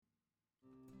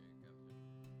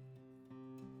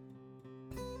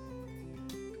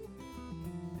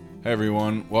Hey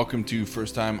everyone, welcome to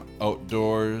First Time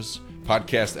Outdoors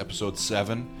podcast episode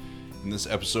 7. In this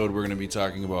episode, we're going to be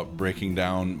talking about breaking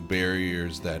down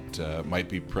barriers that might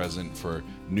be present for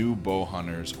new bow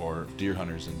hunters or deer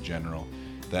hunters in general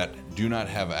that do not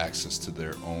have access to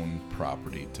their own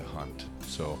property to hunt.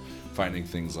 So finding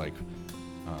things like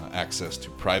access to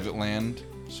private land,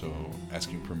 so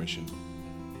asking permission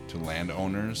to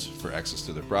landowners for access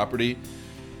to their property,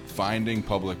 finding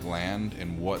public land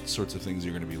and what sorts of things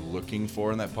you're going to be looking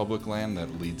for in that public land that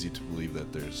leads you to believe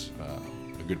that there's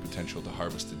a good potential to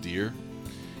harvest a deer,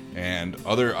 and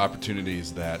other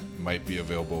opportunities that might be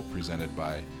available presented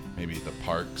by maybe the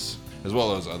parks, as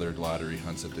well as other lottery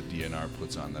hunts that the DNR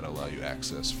puts on that allow you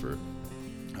access for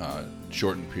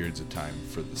shortened periods of time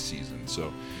for the season.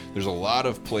 So there's a lot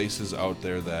of places out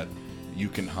there that you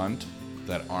can hunt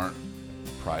that aren't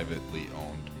privately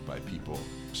owned by people.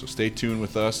 So stay tuned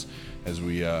with us as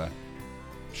we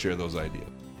share those ideas.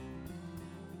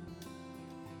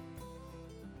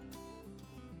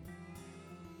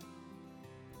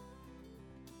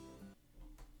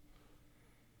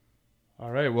 All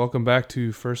right, welcome back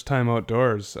to First Time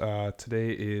Outdoors.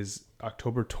 Today is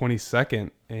October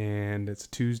 22nd, and it's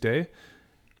Tuesday.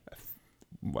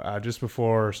 Just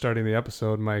before starting the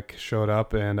episode, Mike showed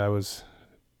up, and I was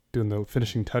doing the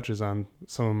finishing touches on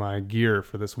some of my gear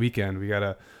for this weekend. We got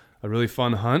a really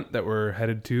fun hunt that we're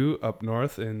headed to up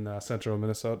north in north central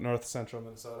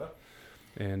Minnesota,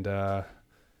 and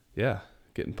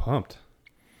getting pumped.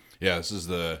 Yeah, this is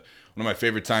one of my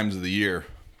favorite times of the year.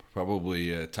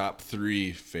 Probably top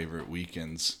 3 favorite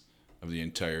weekends of the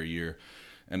entire year.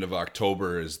 End of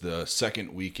October is the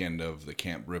second weekend of the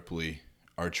Camp Ripley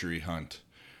archery hunt.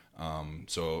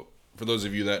 So for those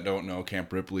of you that don't know,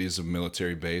 Camp Ripley is a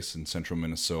military base in central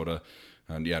Minnesota.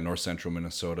 North central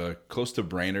Minnesota, close to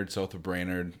Brainerd, south of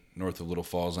Brainerd, north of Little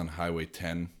Falls on Highway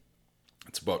 10.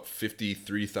 It's about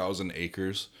 53,000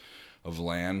 acres of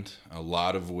land, a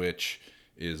lot of which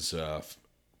is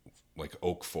like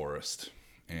oak forest.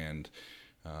 And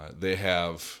they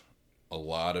have a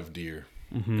lot of deer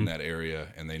in that area,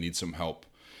 and they need some help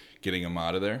getting them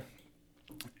out of there.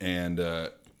 And the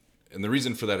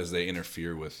reason for that is they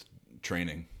interfere with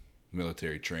training,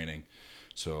 military training.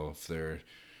 So if they're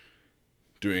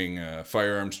doing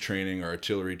firearms training or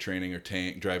artillery training or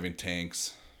driving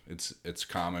tanks, it's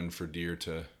common for deer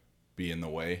to be in the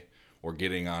way or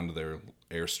getting onto their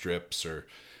airstrips or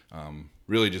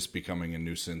really just becoming a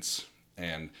nuisance.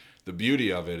 And the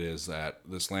beauty of it is that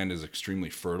this land is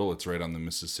extremely fertile. It's right on the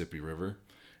Mississippi River.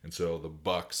 And so the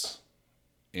bucks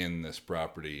in this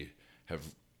property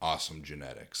have awesome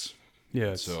genetics.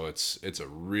 Yeah. So it's a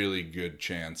really good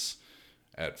chance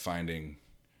at finding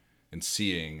and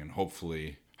seeing and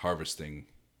hopefully harvesting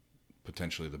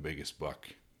potentially the biggest buck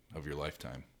of your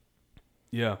lifetime.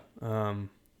 Yeah.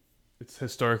 It's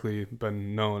historically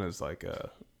been known as like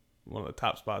one of the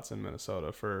top spots in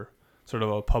Minnesota for sort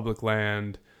of a public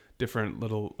land, different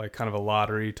little like kind of a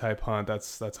lottery type hunt.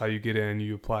 That's how you get in.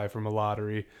 You apply from a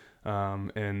lottery.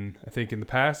 And I think in the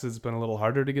past it's been a little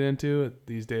harder to get into.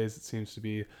 These days it seems to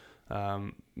be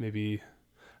maybe,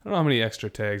 I don't know how many extra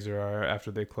tags there are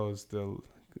after they close the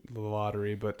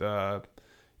lottery, but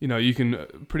you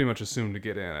can pretty much assume to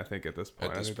get in, I think, at this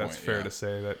point. I think that's fair to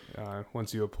say that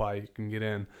once you apply, you can get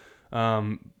in.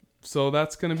 So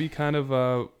that's going to be kind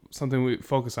of something we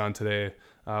focus on today.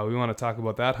 We want to talk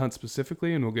about that hunt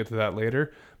specifically, and we'll get to that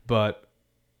later. But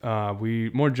we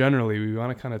want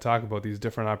to kind of talk about these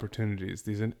different opportunities,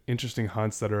 these interesting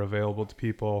hunts that are available to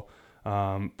people,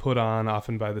 put on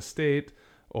often by the state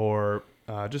or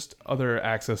just other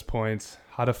access points,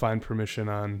 how to find permission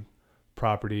on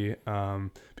property.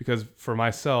 Because for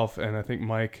myself, and I think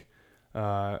Mike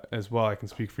as well, I can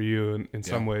speak for you in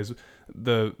some ways,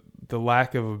 the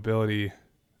lack of ability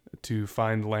to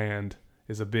find land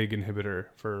is a big inhibitor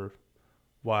for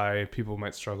why people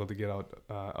might struggle to get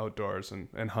outdoors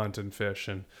and hunt and fish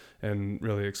and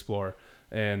really explore.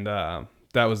 And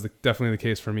that was definitely the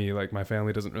case for me. Like, my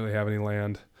family doesn't really have any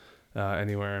land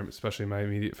anywhere, especially my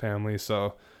immediate family.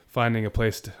 So finding a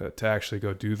place to actually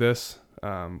go do this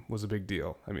was a big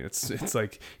deal. I mean, it's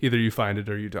like either you find it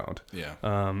or you don't. Yeah.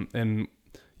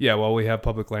 While we have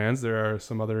public lands, there are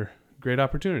some other great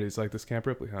opportunities like this Camp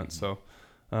Ripley hunt. So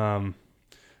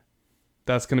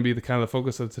that's going to be the kind of the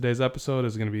focus of today's episode,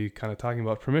 is going to be kind of talking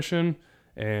about permission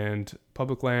and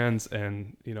public lands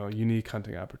and, unique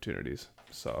hunting opportunities.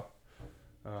 So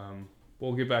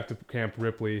we'll get back to Camp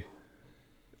Ripley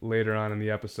later on in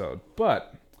the episode.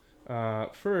 But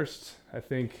first, I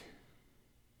think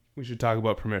we should talk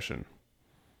about permission.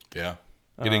 Yeah.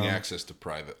 Getting access to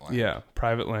private land. Yeah,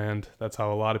 private land. That's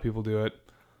how a lot of people do it.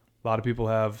 A lot of people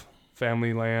have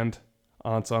family land,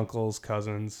 aunts, uncles,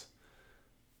 cousins,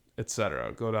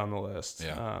 etc. Go down the list.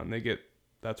 Yeah.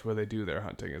 That's where they do their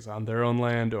hunting, is on their own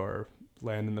land or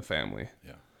land in the family.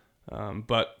 Yeah.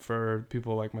 But for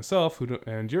people like myself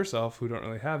and yourself who don't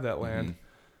really have that land,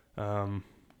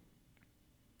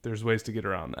 there's ways to get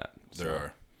around that. There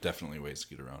are definitely ways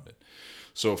to get around it.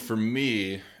 So for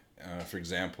me, for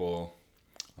example,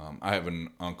 I have an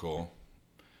uncle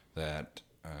that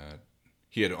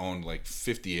he had owned like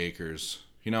 50 acres.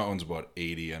 He now owns about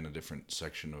 80 on a different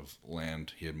section of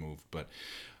land he had moved. But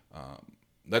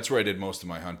that's where I did most of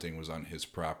my hunting, was on his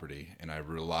property. And I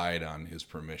relied on his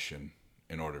permission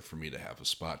in order for me to have a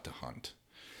spot to hunt.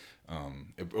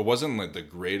 It wasn't like the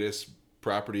greatest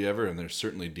property ever, and there's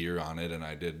certainly deer on it, and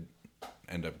I did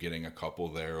end up getting a couple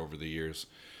there over the years.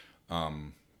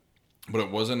 But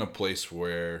it wasn't a place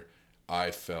where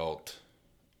I felt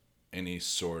any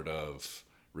sort of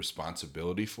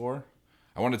responsibility for.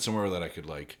 I wanted somewhere that I could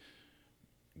like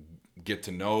get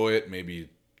to know it, maybe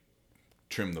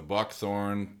trim the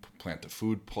buckthorn, plant a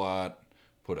food plot,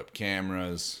 put up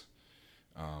cameras,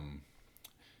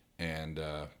 and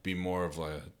be more of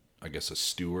a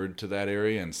steward to that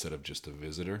area instead of just a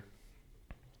visitor.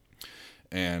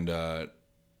 And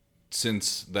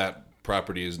since that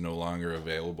property is no longer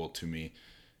available to me,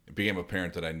 it became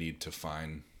apparent that I need to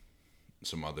find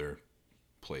some other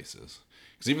places.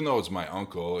 Because even though it's my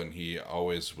uncle, and he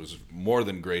always was more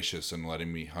than gracious in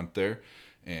letting me hunt there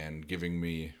and giving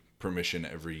me permission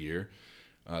every year,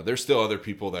 there's still other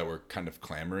people that were kind of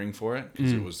clamoring for it,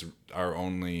 because it was our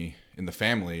only, in the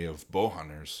family of bow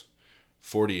hunters,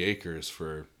 40 acres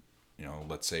for,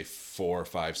 let's say 4,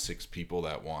 5, 6 people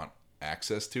that want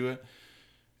access to it.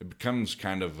 It becomes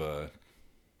kind of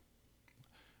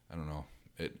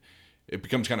it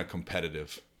becomes kind of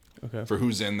competitive. Okay. For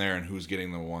who's in there and who's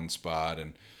getting the one spot,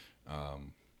 and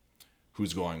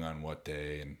who's going on what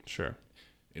day. And sure.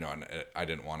 And I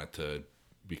didn't want it to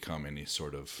become any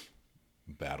sort of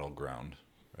battleground,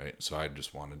 right? So I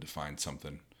just wanted to find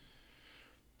something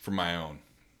for my own.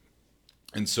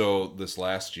 And so this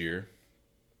last year,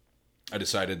 I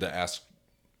decided to ask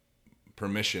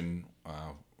permission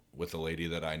with a lady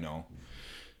that I know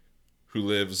who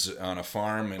lives on a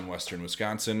farm in western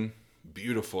Wisconsin.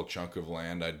 Beautiful chunk of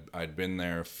land. I'd been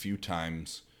there a few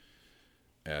times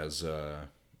as a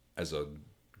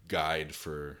guide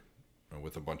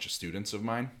with a bunch of students of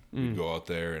mine. We'd go out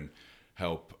there and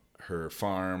help her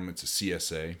farm. It's a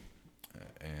CSA,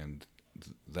 and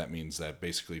that means that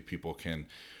basically people can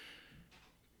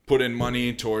put in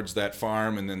money towards that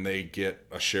farm, and then they get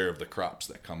a share of the crops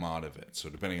that come out of it. So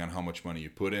depending on how much money you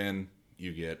put in,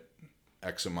 you get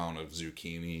X amount of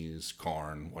zucchinis,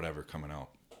 corn, whatever coming out.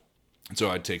 And so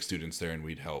I'd take students there, and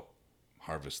we'd help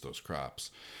harvest those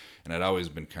crops. And I'd always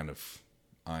been kind of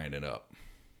eyeing it up,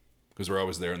 because we're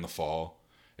always there in the fall.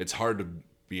 It's hard to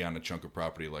be on a chunk of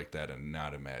property like that and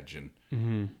not imagine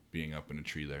being up in a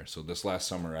tree there. So this last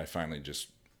summer, I finally just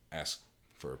asked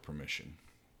for permission.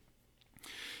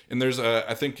 And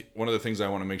I think one of the things I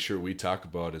want to make sure we talk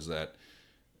about is that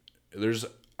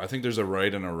I think there's a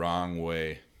right and a wrong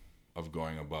way of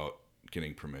going about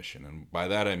getting permission. And by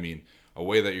that, I mean a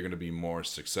way that you're going to be more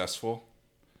successful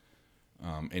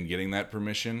in getting that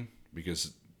permission,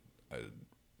 because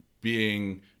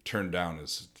being turned down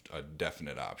is a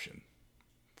definite option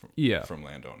from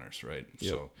landowners, right? Yep.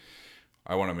 So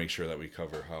I want to make sure that we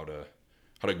cover how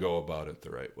to go about it the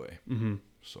right way. Mm-hmm.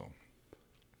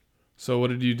 So what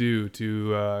did you do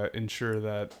to ensure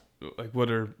that, like, what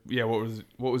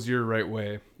was your right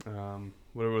way?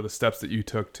 What were the steps that you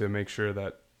took to make sure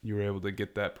that you were able to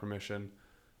get that permission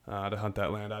to hunt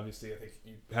that land? Obviously, I think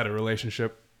you had a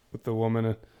relationship with the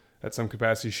woman at some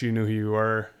capacity. She knew who you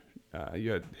were.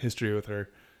 You had history with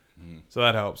her. So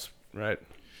that helps, right?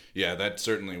 Yeah, that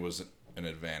certainly was an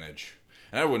advantage.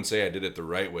 And I wouldn't say I did it the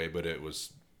right way, but it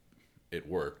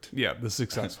worked. Yeah, the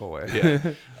successful way.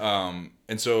 Yeah.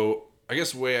 And so I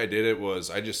guess the way I did it was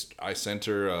I sent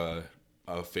her a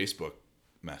Facebook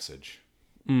message.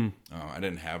 I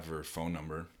didn't have her phone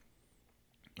number.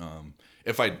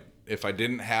 If I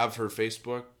didn't have her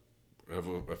Facebook,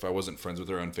 if I wasn't friends with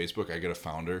her on Facebook, I could have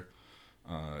found her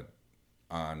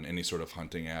on any sort of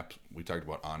hunting app. We talked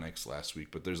about Onyx last week,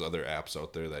 but there's other apps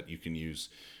out there that you can use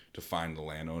to find the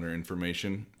landowner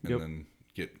information and then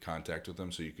get in contact with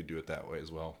them. So you could do it that way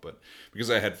as well. But because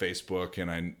I had Facebook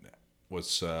and I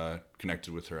was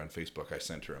connected with her on Facebook, I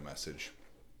sent her a message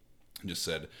and just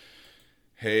said,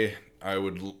 "Hey, I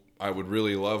would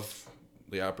really love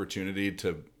the opportunity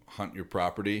to hunt your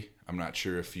property. I'm not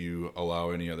sure if you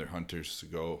allow any other hunters to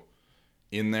go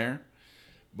in there,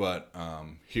 but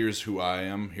here's who I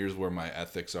am. Here's where my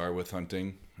ethics are with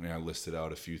hunting. And I listed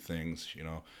out a few things. You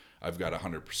know, I've got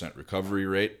 100% recovery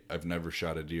rate. I've never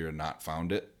shot a deer and not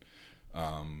found it.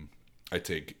 I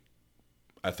take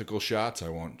ethical shots. I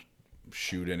won't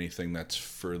shoot anything that's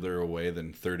further away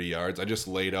than 30 yards. I just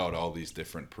laid out all these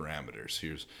different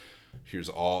parameters. Here's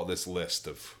all this list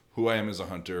of who I am as a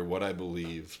hunter, what I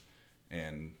believe,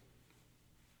 and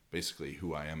basically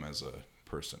who I am as a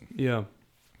person. Yeah.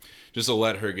 Just to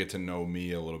let her get to know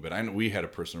me a little bit. I know we had a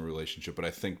personal relationship, but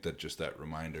I think that just that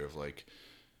reminder of like,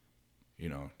 you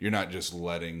know, you're not just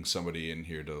letting somebody in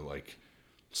here to like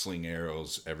sling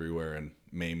arrows everywhere and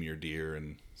maim your deer.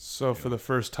 And so for the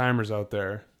first timers out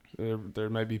there, there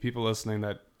might be people listening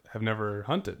that have never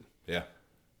hunted. Yeah.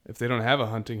 If they don't have a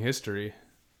hunting history,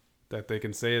 that they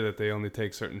can say that they only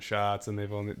take certain shots and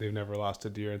they've never lost a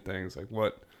deer and things like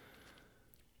what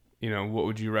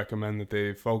would you recommend that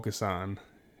they focus on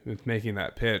with making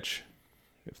that pitch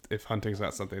if hunting's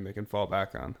not something they can fall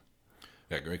back on?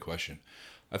 Yeah, great question.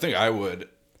 I think I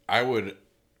would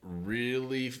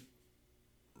really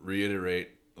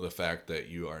reiterate the fact that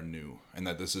you are new and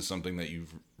that this is something that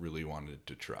you've really wanted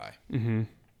to try. Mm-hmm.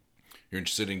 You're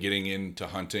interested in getting into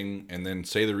hunting, and then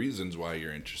say the reasons why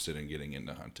you're interested in getting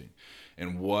into hunting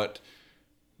and what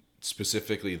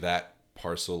specifically that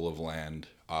parcel of land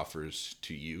offers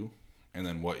to you, and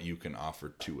then what you can offer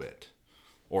to it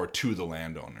or to the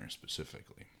landowner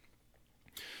specifically.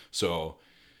 So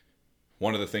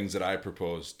one of the things that I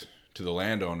proposed to the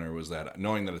landowner was that,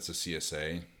 knowing that it's a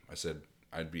CSA, I said,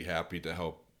 I'd be happy to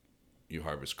help you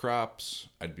harvest crops.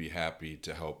 I'd be happy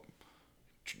to help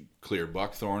clear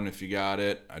buckthorn if you got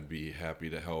it. I'd be happy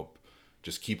to help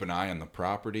just keep an eye on the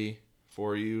property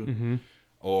for you, mm-hmm.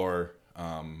 or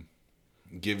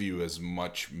give you as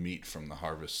much meat from the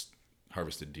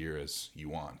harvested deer as you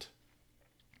want.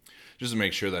 Just to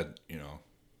make sure that, you know,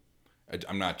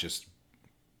 I'm not just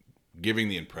giving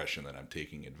the impression that I'm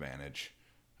taking advantage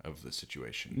of the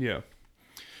situation. Yeah.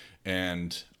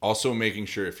 And also making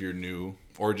sure, if you're new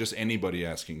or just anybody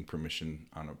asking permission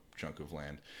on a chunk of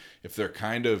land, if they're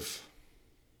kind of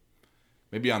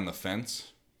maybe on the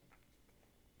fence,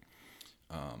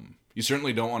 you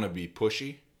certainly don't want to be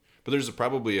pushy, but there's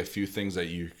probably a few things that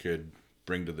you could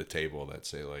bring to the table that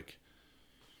say, like,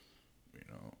 you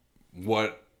know,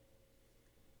 what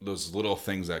those little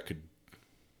things that could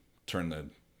turn the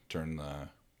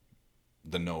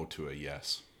no to a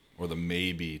yes, or the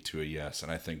maybe to a yes.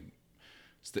 And I think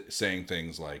saying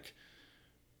things like,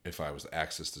 if I was to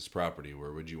access this property,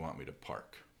 where would you want me to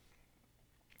park?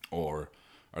 Or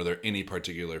are there any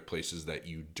particular places that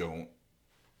you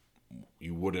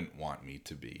wouldn't want me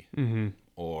to be? Mm-hmm.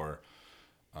 Or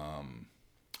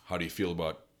how do you feel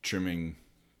about trimming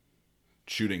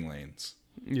shooting lanes?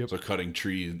 Yep. So cutting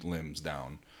tree limbs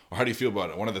down. Or how do you feel about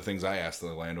it? One of the things I asked the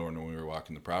landowner when we were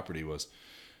walking the property was,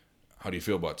 how do you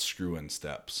feel about screw-in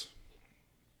steps?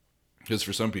 Because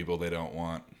for some people, they don't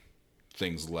want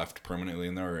things left permanently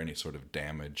in there or any sort of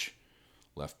damage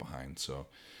left behind. So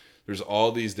there's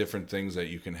all these different things that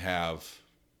you can have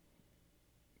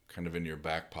kind of in your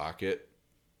back pocket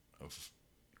of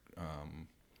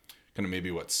kind of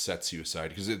maybe what sets you aside.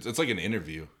 Because it's like an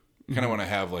interview. You kind of want to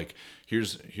have like,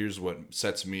 here's what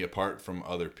sets me apart from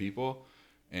other people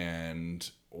and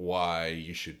why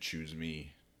you should choose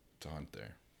me to hunt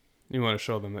there. You want to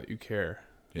show them that you care.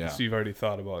 Yeah. So you've already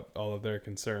thought about all of their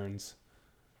concerns.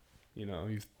 You know,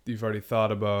 you've already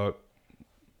thought about,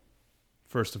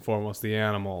 first and foremost, the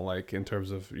animal, like in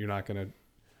terms of you're not going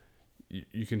to,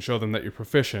 you can show them that you're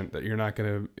proficient, that you're not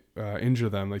going to injure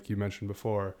them, like you mentioned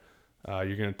before.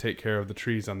 You're going to take care of the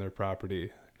trees on their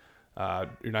property.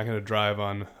 You're not going to drive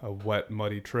on a wet,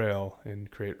 muddy trail and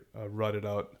create a rutted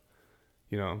out,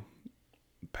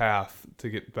 path to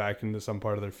get back into some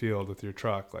part of their field with your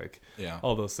truck. Like, yeah,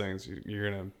 all those things,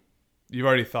 you've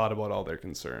already thought about all their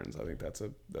concerns. I think that's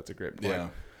a great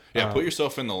point. Yeah. Put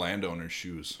yourself in the landowner's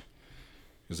shoes,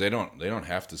 because they don't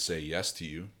have to say yes to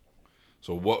you.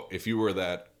 So what if you were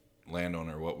that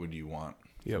landowner? What would you want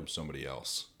from somebody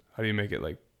else? How do you make it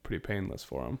like pretty painless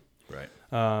for them? Right.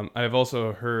 I've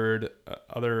also heard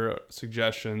other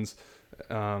suggestions.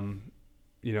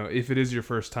 If it is your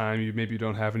first time, you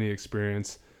don't have any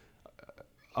experience.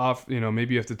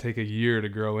 Maybe you have to take a year to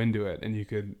grow into it, and you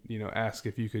could, ask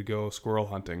if you could go squirrel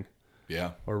hunting,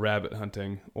 or rabbit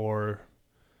hunting, or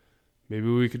maybe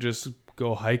we could just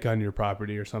go hike on your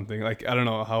property or something. Like, I don't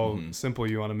know how simple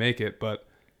you want to make it, but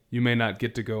you may not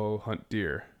get to go hunt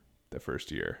deer the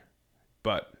first year,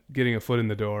 but getting a foot in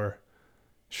the door,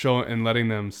 and letting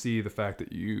them see the fact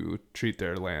that you treat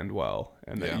their land well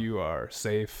and that you are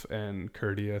safe and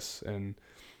courteous and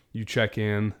you check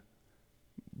in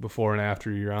before and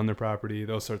after you're on their property,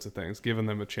 those sorts of things, giving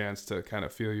them a chance to kind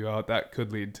of feel you out. That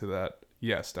could lead to that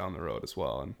yes down the road as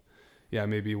well. And yeah,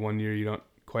 maybe one year you don't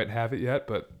quite have it yet,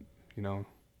 but you know,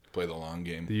 Play the long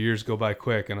game. the years go by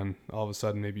quick, and then all of a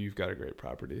sudden maybe you've got a great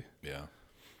property. Yeah.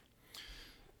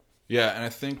 Yeah, and I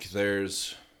think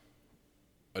there's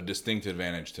a distinct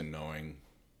advantage to knowing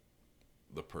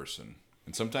the person,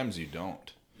 and sometimes you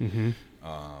don't. Mm-hmm.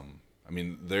 I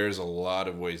mean, there's a lot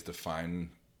of ways to find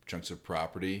chunks of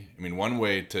property. I mean, one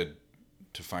way to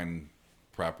find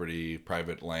property,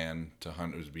 private land to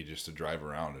hunt would be just to drive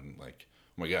around and like,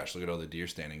 oh my gosh, look at all the deer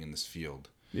standing in this field.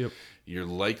 Yep. Your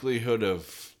likelihood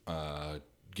of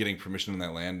getting permission on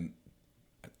that land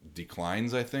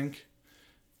declines, I think,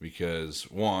 because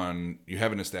one, you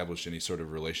haven't established any sort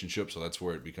of relationship, so that's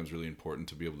where it becomes really important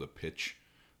to be able to pitch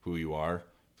who you are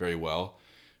very well.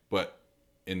 But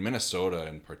in Minnesota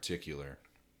in particular,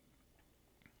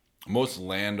 most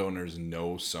landowners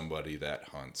know somebody that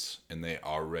hunts, and they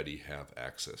already have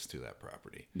access to that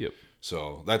property. Yep.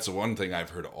 So that's the one thing I've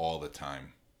heard all the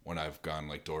time when I've gone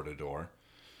like door to door.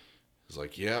 It's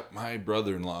like, yeah, my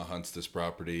brother-in-law hunts this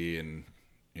property, and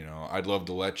you know, I'd love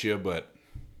to let you, but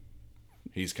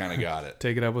he's kind of got it.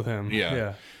 Take it up with him. Yeah.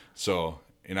 Yeah. So,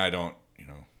 and I don't, you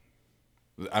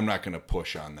know, I'm not going to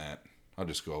push on that. I'll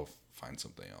just go find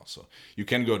something else. So you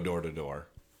can go door to door,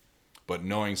 but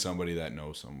knowing somebody that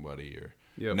knows somebody or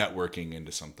Yep. networking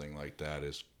into something like that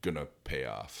is going to pay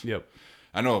off. Yep.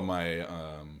 I know my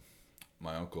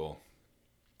my uncle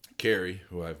Carrie,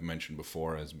 who I've mentioned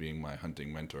before as being my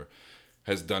hunting mentor,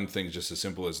 has done things just as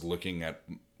simple as looking at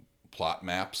plot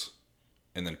maps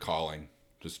and then calling,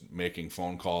 just making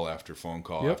phone call after phone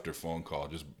call Yep. after phone call,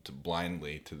 just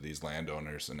blindly to these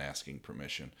landowners and asking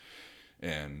permission.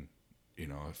 And you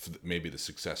know, if maybe the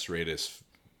success rate is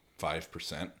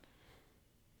 5%,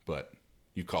 but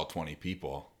you call 20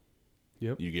 people,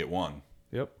 Yep. you get one,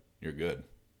 Yep. you're good.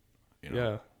 You know?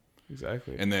 Yeah.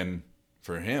 Exactly. And then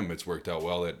for him, it's worked out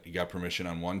well that he got permission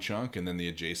on one chunk, and then the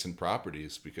adjacent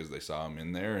properties, because they saw him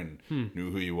in there and knew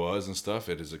who he was and stuff,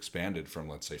 it has expanded from,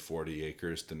 let's say, 40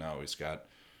 acres to now he's got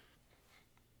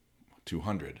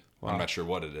 200. Wow. I'm not sure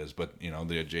what it is, but you know,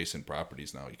 the adjacent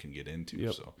properties now you can get into.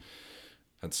 Yep. So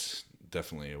that's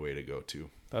definitely a way to go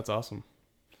too. That's awesome.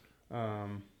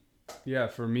 Yeah,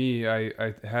 for me,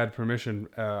 I had permission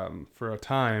for a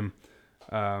time.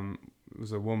 It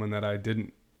was a woman that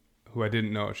who I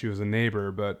didn't know. She was a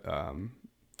neighbor, but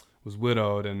was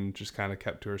widowed and just kind of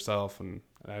kept to herself, and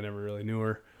I never really knew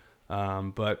her.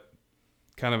 But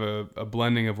kind of a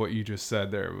blending of what you just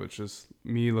said there, which is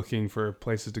me looking for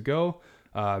places to go.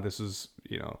 This was,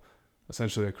 you know,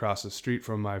 essentially across the street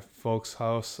from my folks'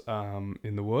 house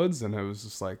in the woods, and it was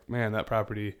just like, man, that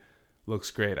property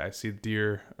looks great. I see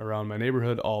deer around my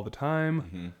neighborhood all the time.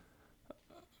 Mm-hmm.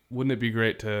 Wouldn't it be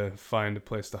great to find a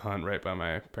place to hunt right by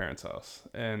my parents' house?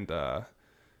 And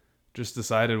just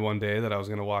decided one day that I was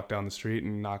going to walk down the street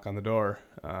and knock on the door.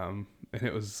 And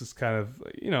it was just kind of,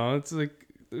 you know, it's like,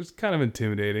 it's kind of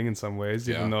intimidating in some ways,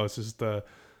 even though it's just a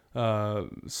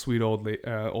sweet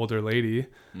older lady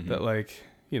that, like,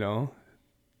 you know,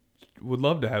 would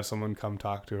love to have someone come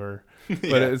talk to her.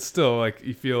 But it's still like,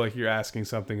 you feel like you're asking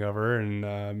something of her,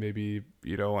 and maybe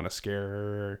you don't want to scare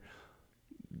her, or,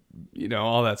 you know,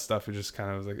 all that stuff. Is just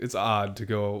kind of like, it's odd to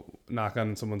go knock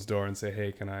on someone's door and say,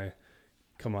 hey, can I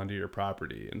come onto your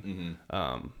property? And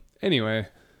anyway,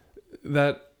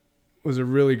 that was a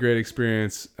really great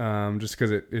experience, just because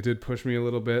it did push me a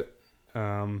little bit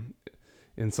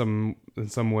in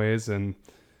some ways. And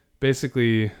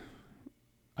basically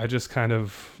I just kind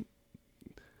of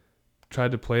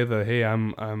tried to play the, hey,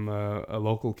 I'm a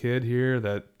local kid here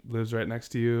that lives right next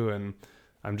to you, and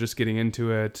I'm just getting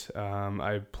into it.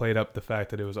 I played up the fact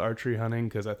that it was archery hunting,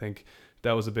 because I think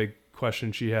that was a big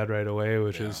question she had right away,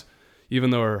 which is, even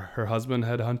though her husband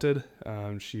had hunted,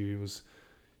 she was,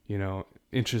 you know,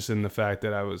 interested in the fact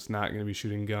that I was not going to be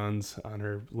shooting guns on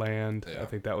her land. I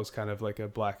think that was kind of like a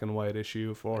black and white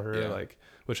issue for her, like,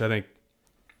 which I think,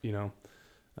 you know,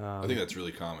 I think that's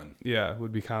really common. Yeah, it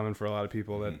would be common for a lot of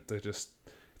people that they just,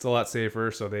 it's a lot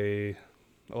safer. So a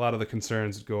lot of the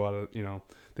concerns go out of, you know,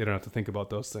 they don't have to think about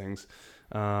those things.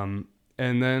 And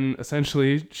then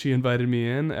essentially she invited me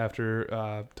in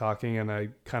after talking, and I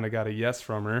kind of got a yes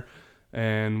from her.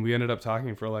 And we ended up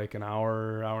talking for like an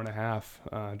hour and a half,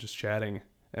 just chatting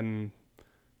and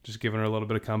just giving her a little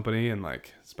bit of company and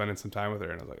like spending some time with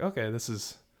her. And I was like, okay, this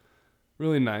is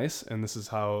really nice. And this is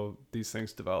how these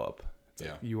things develop. It's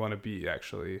like you want to be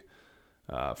actually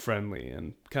friendly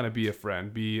and kind of be a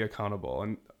friend, be accountable,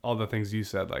 and all the things you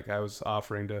said. Like, I was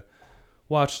offering to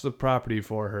watch the property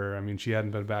for her. I mean, she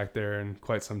hadn't been back there in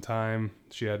quite some time.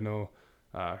 She had no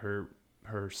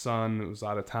Her son was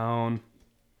out of town.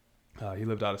 He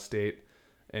lived out of state,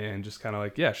 and just kind of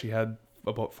like, yeah, she had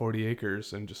about 40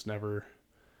 acres and just never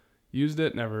used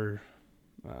it, never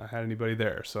had anybody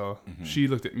there. So she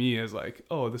looked at me as like,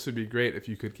 oh, this would be great if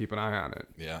you could keep an eye on it.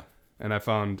 Yeah. And I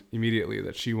found immediately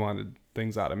that she wanted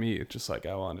things out of me, just like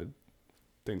I wanted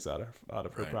things out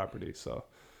of her property. So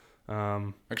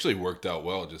actually worked out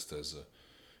well, just as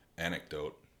a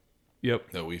anecdote.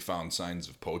 Yep. That we found signs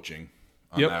of poaching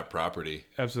on that property.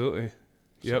 Absolutely.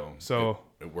 Yep. So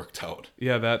it worked out.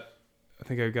 Yeah, I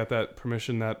think I got that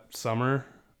permission that summer,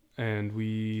 and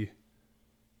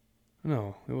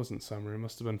no, it wasn't summer. It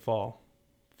must have been fall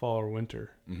or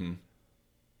winter. Mm-hmm.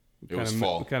 It was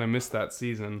fall. We kind of missed that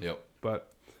season. Yep.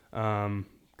 But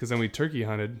because then we turkey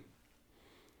hunted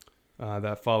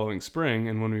that following spring,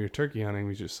 and when we were turkey hunting,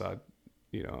 we just saw,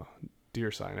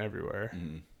 deer sign everywhere.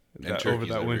 Mm-hmm. Over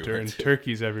that winter, and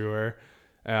turkeys everywhere.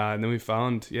 And then we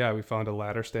found a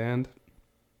ladder stand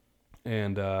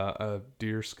and a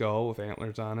deer skull with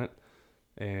antlers on it,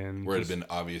 and where it had been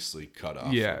obviously cut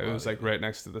off. Yeah, it was like right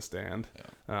next to the stand.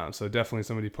 Yeah. So definitely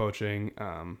somebody poaching.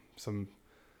 Some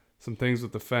things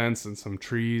with the fence and some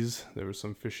trees. There was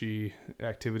some fishy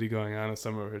activity going on with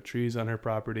some of her trees on her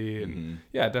property, and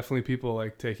definitely people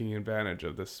like taking advantage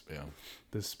of this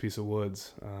piece of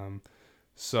woods.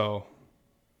 So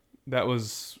that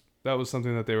was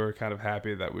something that they were kind of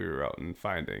happy that we were out and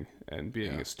finding and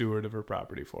being a steward of her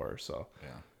property for her. So,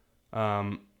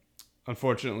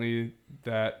 unfortunately,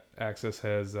 that access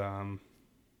has,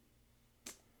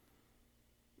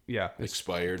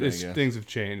 expired. Things have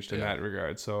changed in that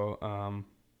regard. So,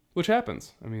 which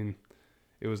happens. I mean,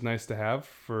 it was nice to have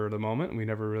for the moment. I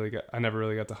never really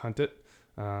got to hunt it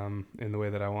in the way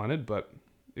that I wanted, but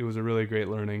it was a really great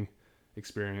learning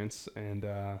experience. And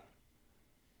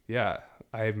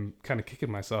I'm kind of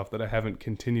kicking myself that I haven't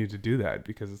continued to do that,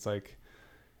 because it's like,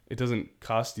 it doesn't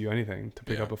cost you anything to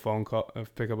pick up a phone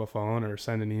or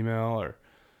send an email, or,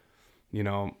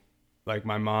 like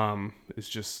my mom is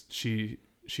just, she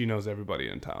knows everybody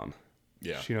in town.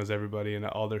 Yeah. She knows everybody and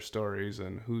all their stories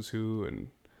and who's who, and,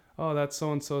 oh, that's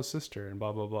so-and-so's sister and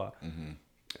blah, blah, blah.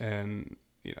 Mm-hmm. And,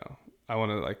 I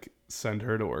want to like send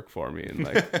her to work for me and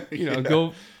like,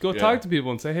 go talk to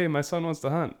people and say, hey, my son wants to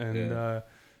hunt. And,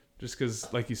 just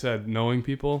because, like you said, knowing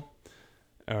people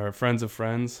or friends of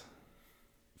friends,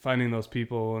 finding those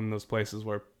people in those places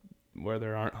where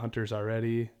there aren't hunters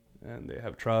already and they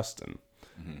have trust, and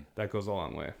that goes a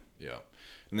long way. Yeah.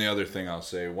 And the other thing I'll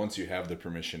say, once you have the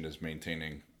permission, is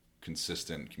maintaining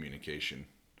consistent communication.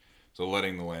 So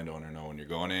letting the landowner know when you're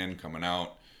going in, coming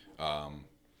out,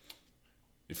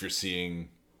 if you're seeing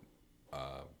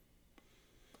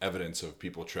evidence of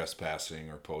people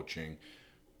trespassing or poaching,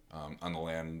 on the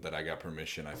land that I got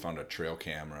permission, I found a trail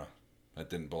camera that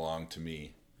didn't belong to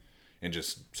me, and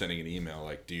just sending an email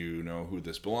like, do you know who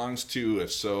this belongs to?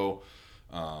 If so,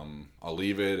 I'll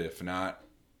leave it. If not,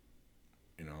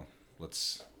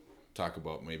 let's talk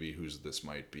about maybe whose this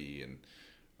might be, and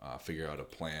figure out a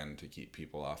plan to keep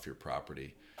people off your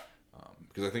property.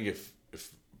 Because I think if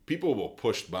people will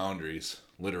push boundaries,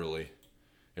 literally,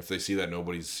 if they see that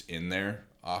nobody's in there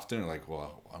often, like,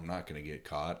 well, I'm not going to get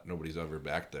caught. Nobody's ever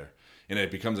back there. And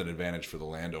it becomes an advantage for the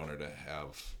landowner to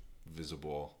have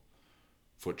visible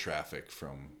foot traffic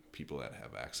from people that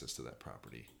have access to that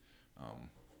property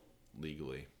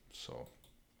legally. So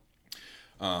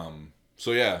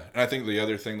yeah. And I think the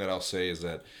other thing that I'll say is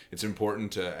that it's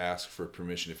important to ask for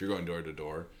permission if you're going door to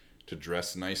door to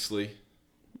dress nicely.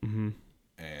 Mm-hmm.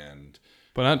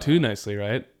 But not too nicely,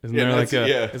 right? Isn't there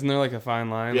like a fine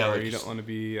line where you don't want to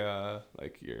be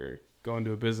like you're going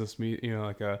to a business meet,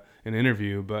 like an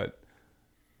interview, but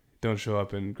don't show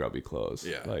up in grubby clothes.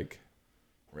 Yeah. Like,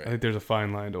 right. I think there's a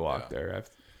fine line to walk there.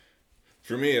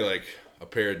 For me, like a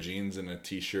pair of jeans and a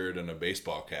t-shirt and a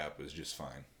baseball cap is just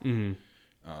fine.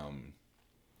 Mm-hmm.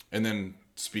 And then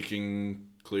speaking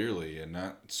clearly and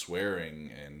not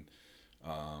swearing, and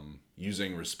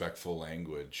using respectful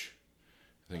language,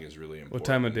 I think is really important. What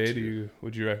time of day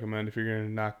would you recommend if you're going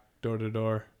to knock door to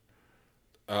door?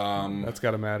 That's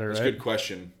got to matter, right? That's a good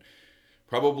question.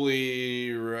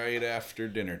 Probably right after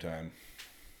dinner time.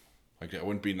 Like, I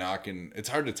wouldn't be knocking. It's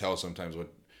hard to tell sometimes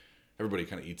what everybody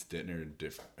kind of eats dinner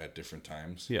at different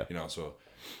times. Yeah. So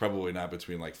probably not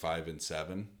between like 5 and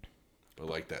 7, but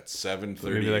like that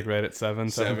 7:30. Maybe like right at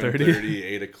 7:30. 7:30,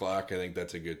 8 o'clock. I think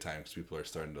that's a good time because people are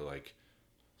starting to like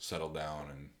settle down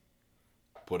and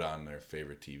put on their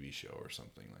favorite TV show or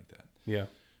something like that. Yeah.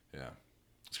 Yeah.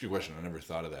 It's a good question. I never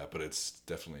thought of that, but it's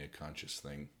definitely a conscious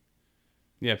thing.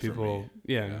 Yeah, people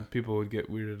would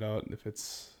get weirded out if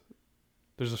it's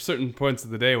there's a certain points of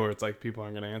the day where it's like people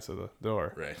aren't going to answer the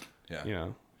door. Right. Yeah. You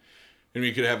know. And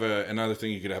you could have another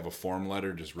thing. You could have a form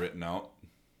letter just written out,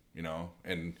 you know,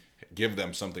 and give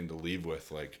them something to leave with.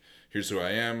 Like, here's who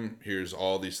I am. Here's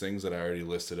all these things that I already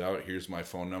listed out. Here's my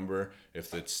phone number.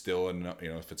 If it's still a no,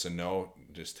 you know, if it's a no,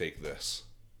 just take this,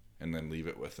 and then leave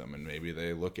it with them. And maybe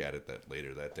they look at it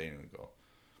later that day and go,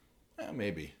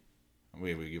 maybe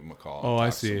we give them a call. Oh, and I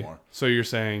talk see. some more. So you're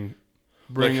saying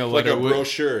bring a like letter a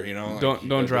brochure, you know.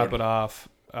 Don't drop it off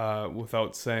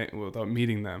without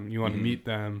meeting them. You want to meet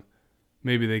them.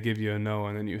 Maybe they give you a no,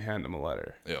 and then you hand them a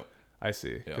letter. Yep. I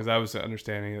see. Yep. Because I was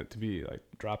understanding it to be like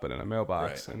drop it in a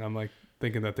mailbox, and I'm like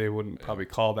thinking that they wouldn't probably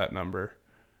call that number.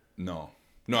 No,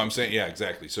 I'm saying, yeah,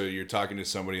 exactly. So you're talking to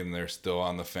somebody and they're still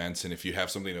on the fence, and if you have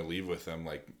something to leave with them,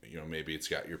 like, you know, maybe it's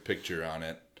got your picture on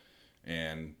it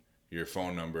and your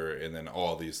phone number, and then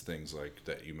all these things like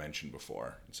that you mentioned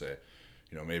before, and say,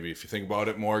 you know, maybe if you think about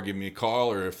it more, give me a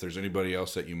call, or if there's anybody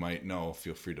else that you might know,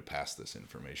 feel free to pass this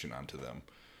information on to them.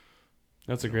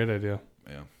 That's a great idea.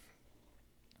 Yeah.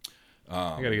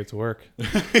 I gotta get to work.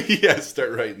 Yeah,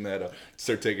 start writing that up.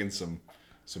 Start taking some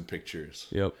pictures.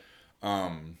 Yep.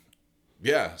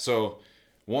 Yeah, so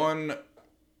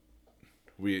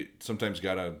we sometimes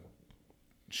gotta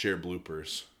share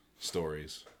bloopers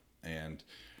stories, and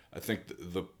I think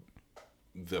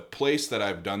the place that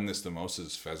I've done this the most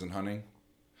is pheasant hunting.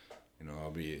 You know,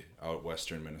 I'll be out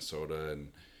western Minnesota and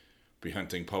be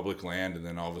hunting public land, and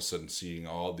then all of a sudden seeing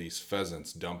all these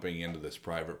pheasants dumping into this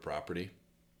private property,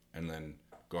 and then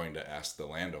going to ask the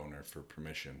landowner for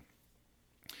permission.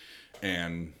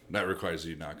 And that requires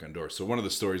you to knock on doors. So one of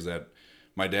the stories that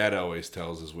my dad always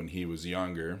tells is when he was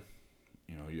younger,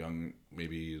 you know, young,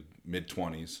 maybe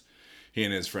mid-20s, he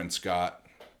and his friend Scott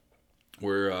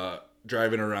were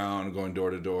driving around, going door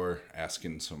to door,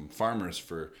 asking some farmers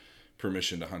for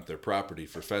permission to hunt their property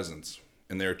for pheasants.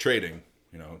 And they're trading.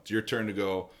 You know, it's your turn to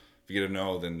go. If you get a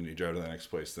no, then you drive to the next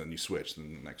place. Then you switch.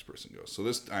 Then the next person goes. So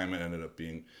this time it ended up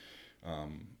being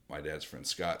my dad's friend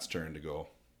Scott's turn to go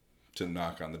to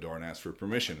knock on the door and ask for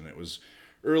permission. And it was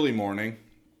early morning.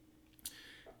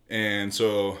 And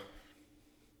so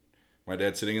my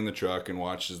dad's sitting in the truck and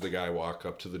watches the guy walk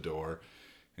up to the door.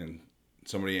 And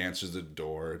somebody answers the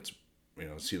door. It's, you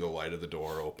know, see the light of the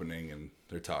door opening, and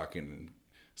they're talking. And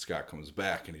Scott comes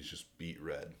back, and he's just beet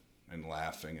red and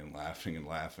laughing and laughing and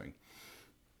laughing.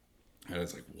 And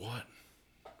it's like,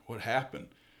 what happened?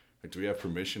 Like, do we have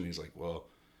permission? He's like, well,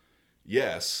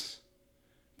 yes,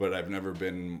 but I've never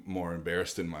been more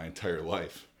embarrassed in my entire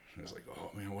life. And I was like,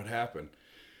 oh man, what happened?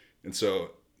 And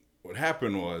so what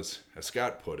happened was, as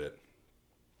Scott put it,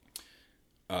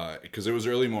 because it was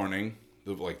early morning,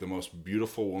 the most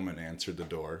beautiful woman answered the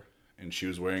door, and she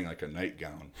was wearing like a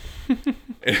nightgown.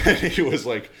 And he was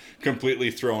like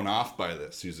completely thrown off by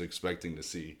this. He was expecting to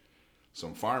see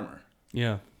some farmer.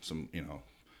 Yeah. Some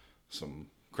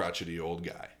crotchety old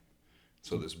guy.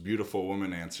 So this beautiful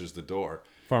woman answers the door.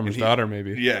 Farmer's daughter,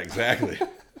 maybe. Yeah, exactly.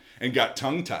 And got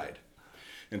tongue-tied.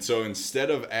 And so instead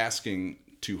of asking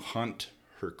to hunt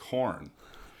her corn,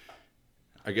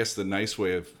 I guess the nice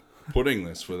way of putting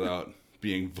this without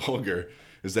being vulgar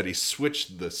is that he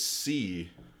switched the C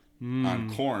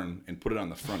on corn and put it on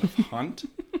the front of hunt.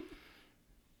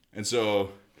 And so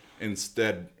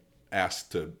instead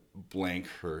asked to blank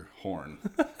her horn.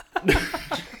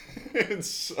 And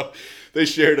so they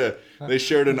shared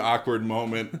an awkward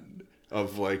moment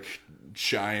of like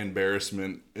shy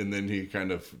embarrassment, and then he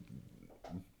kind of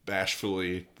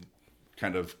bashfully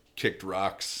kind of kicked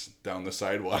rocks down the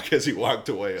sidewalk as he walked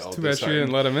away. It's too bad she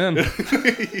didn't let him in.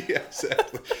 Yeah,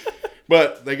 exactly.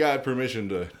 But they got permission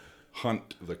to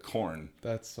hunt the corn.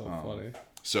 That's so funny.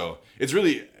 So it's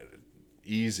really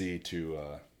easy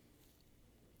to,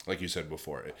 like you said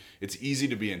before, it's easy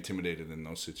to be intimidated in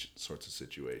those sorts of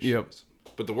situations. Yep.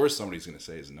 But the worst somebody's going to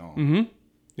say is no. Mm-hmm.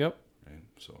 Yep. Right?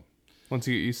 So once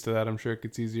you get used to that, I'm sure it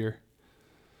gets easier.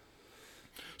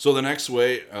 So the next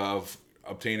way of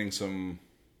obtaining some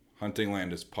hunting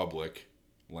land is public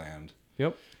land.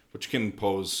 Yep. Which can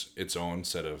pose its own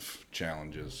set of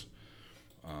challenges.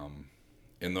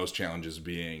 And those challenges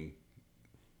being,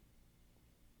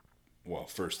 well,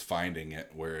 first finding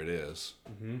it where it is.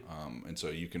 Mm-hmm. And so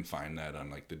you can find that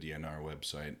on like the DNR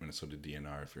website, Minnesota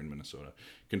DNR, if you're in Minnesota.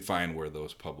 You can find where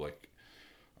those public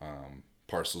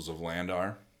parcels of land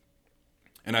are.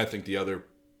 And I think the other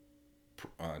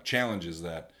challenge is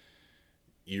that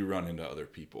you run into other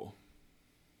people.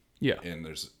 Yeah. And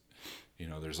there's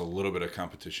a little bit of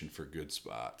competition for good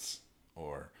spots,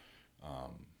 or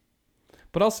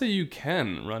but I'll say you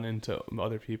can run into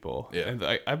other people. Yeah. And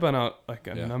I've been out like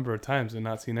a number of times and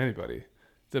not seen anybody. It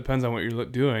depends on what you're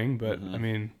doing, but I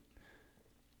mean,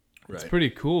 it's Right. pretty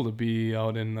cool to be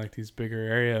out in like these bigger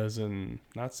areas and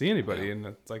not see anybody, and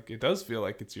it's like it does feel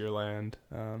like it's your land.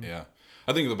 Yeah.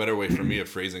 I think the better way for me of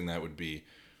phrasing that would be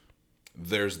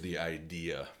there's the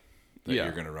idea that Yeah.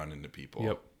 you're going to run into people.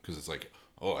 Yep. Because it's like,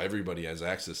 oh, everybody has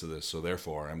access to this, so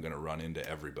therefore I'm going to run into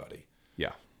everybody,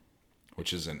 Yeah.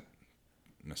 which isn't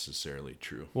necessarily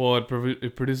true. Well,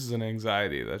 it produces an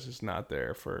anxiety that's just not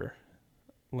there for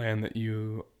land that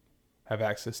you have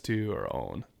access to or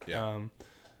own. Yeah.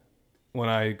 When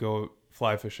I go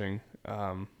fly fishing,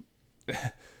 I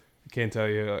can't tell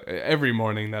you, every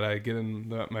morning that I get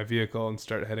in my vehicle and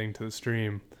start heading to the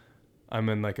stream, I'm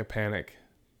in like a panic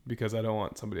because I don't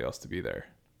want somebody else to be there.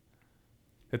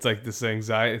 It's like this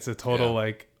anxiety. It's a total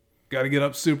like, got to get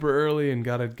up super early and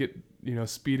got to get,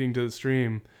 speeding to the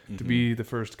stream to be the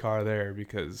first car there,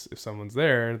 because if someone's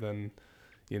there, then,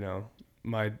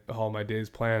 all my day's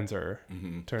plans are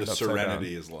turned The upside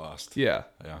serenity down. is lost. Yeah.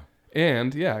 Yeah.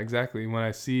 And yeah, exactly. When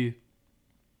I see,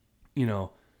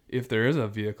 if there is a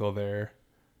vehicle there,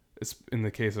 it's in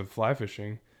the case of fly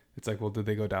fishing, it's like, well, did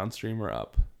they go downstream or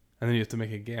up? And then you have to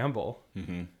make a gamble.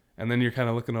 Mm-hmm. And then you're kind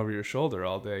of looking over your shoulder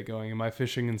all day going, am I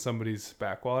fishing in somebody's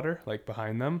backwater, like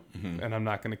behind them? Mm-hmm. And I'm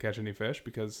not going to catch any fish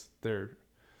because they're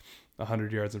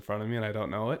 100 yards in front of me and I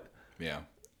don't know it. Yeah.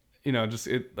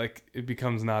 It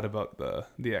becomes not about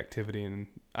the activity. And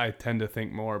I tend to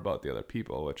think more about the other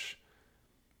people, which,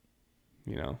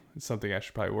 it's something I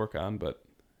should probably work on, but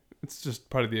it's just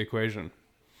part of the equation.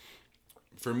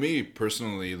 For me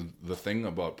personally, the thing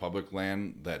about public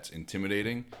land that's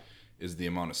intimidating is the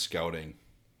amount of scouting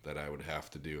that I would have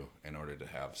to do in order to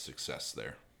have success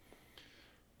there.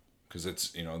 Because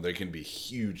it's, there can be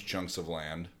huge chunks of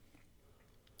land,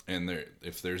 and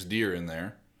if there's deer in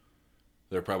there,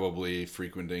 they're probably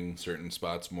frequenting certain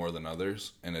spots more than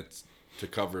others, and it's to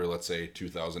cover, let's say,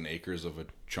 2,000 acres of a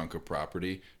chunk of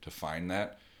property. To find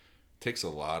that takes a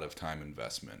lot of time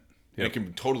investment. And it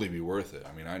can totally be worth it.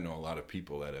 I mean, I know a lot of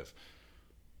people that have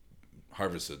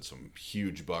harvested some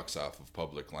huge bucks off of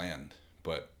public land,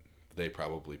 but they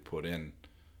probably put in,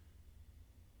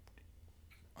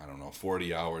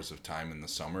 40 hours of time in the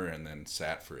summer and then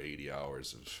sat for 80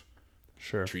 hours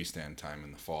of tree stand time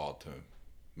in the fall to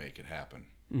make it happen.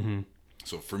 Mm-hmm.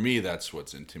 So for me, that's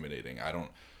what's intimidating. I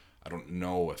don't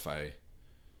know if I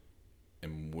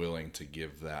am willing to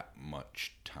give that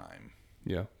much time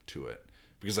to it,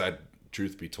 because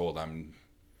truth be told, I'm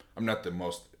not the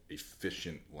most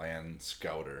efficient land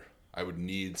scouter. I would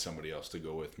need somebody else to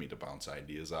go with me to bounce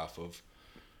ideas off of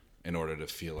in order to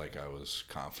feel like I was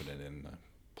confident in the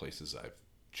places I've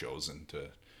chosen to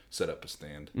set up a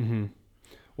stand. Mm-hmm.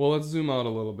 Well, let's zoom out a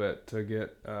little bit to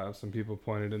get some people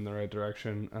pointed in the right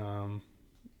direction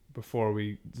before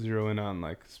we zero in on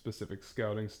like specific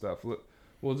scouting stuff.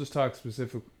 We'll just talk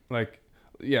specific,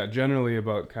 generally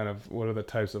about kind of what are the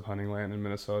types of hunting land in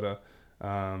Minnesota.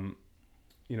 Going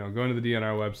to the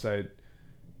DNR website,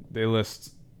 they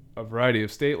list a variety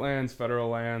of state lands, federal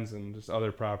lands, and just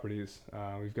other properties.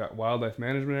 We've got wildlife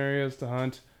management areas to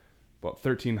hunt, about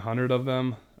 1,300 of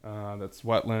them. That's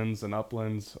wetlands and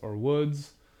uplands or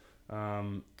woods.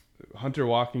 Hunter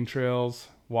walking trails,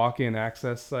 walk-in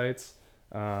access sites.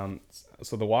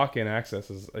 So the walk-in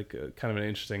access is like kind of an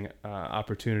interesting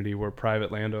opportunity where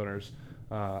private landowners,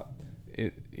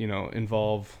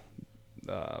 involve.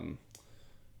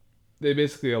 They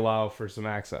basically allow for some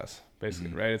access,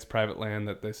 basically, right? It's private land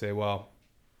that they say, well,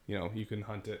 you can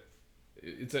hunt it.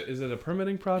 Is it a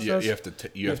permitting process? Yeah,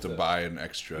 you have to buy an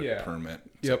extra permit.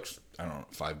 It's like, I don't know,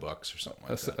 $5 or something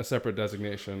like that. A separate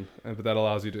designation, but that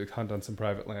allows you to hunt on some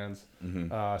private lands.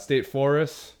 Mm-hmm. State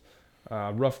forests,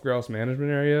 rough grouse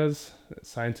management areas,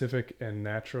 scientific and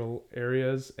natural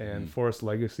areas, and forest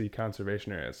legacy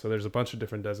conservation areas. So there's a bunch of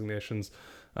different designations.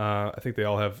 I think they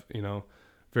all have,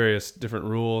 various different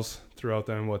rules throughout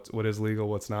them. What is legal,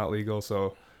 what's not legal.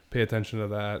 So pay attention to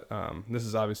that. This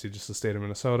is obviously just the state of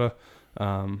Minnesota,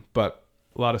 but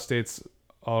a lot of states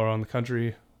all around the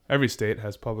country, every state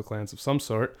has public lands of some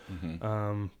sort,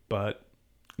 but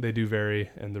they do vary,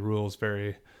 and the rules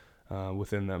vary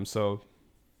within them. So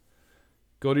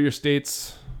go to your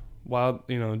state's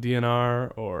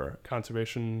DNR or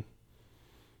conservation.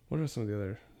 What are some of the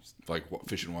other? Like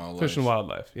Fish and Wildlife. Fish and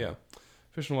Wildlife, yeah.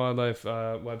 Fish and Wildlife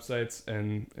websites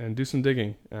and do some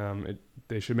digging.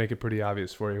 They should make it pretty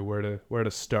obvious for you where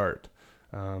to start.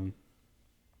 And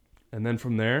then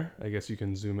from there, I guess you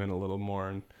can zoom in a little more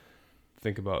and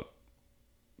think about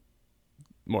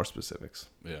more specifics.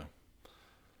 Yeah.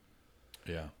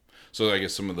 Yeah. So I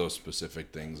guess some of those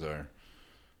specific things are,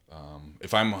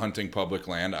 if I'm hunting public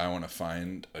land, I want to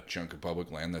find a chunk of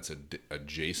public land that's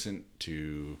adjacent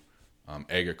to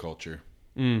agriculture.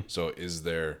 So is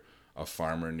there a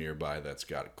farmer nearby that's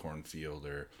got a cornfield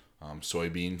or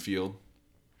soybean field.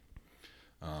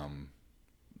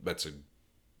 That's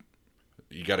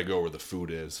you got to go where the food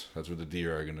is. That's what the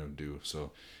deer are going to do.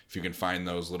 So if you can find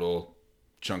those little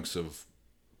chunks of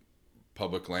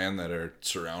public land that are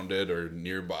surrounded or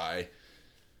nearby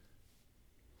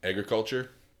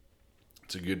agriculture,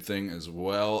 it's a good thing, as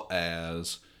well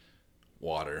as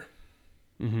water.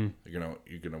 Mm-hmm.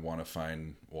 You're gonna want to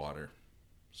find water.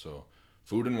 So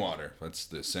food and water, that's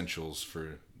the essentials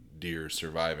for deer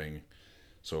surviving.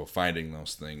 So finding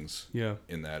those things, Yeah,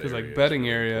 in that because area, like bedding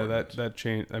really area, important. that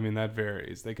change. I mean, that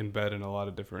varies. They can bed in a lot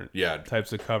of different Yeah,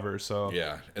 types of cover. So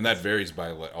yeah, and that varies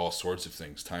by all sorts of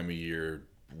things: time of year,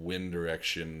 wind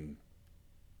direction,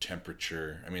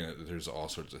 temperature. I mean, there's all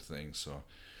sorts of things. So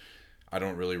I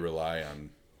don't really rely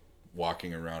on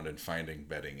walking around and finding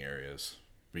bedding areas,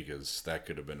 because that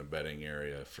could have been a bedding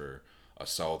area for a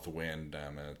south wind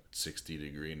on a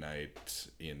 60-degree night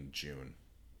in June.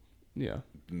 yeah,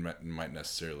 Might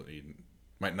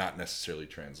not necessarily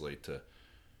translate to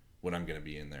when I'm going to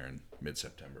be in there in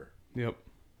mid-September. yep.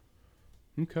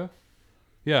 Okay.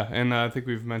 Yeah, and I think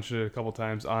we've mentioned it a couple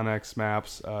times. Onyx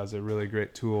Maps is a really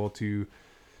great tool to,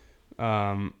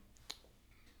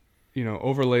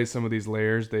 overlay some of these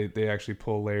layers. They actually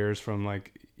pull layers from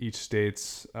like each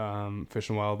state's Fish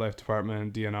and Wildlife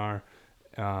Department, DNR,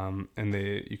 and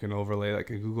you can overlay like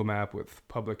a Google map with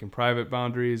public and private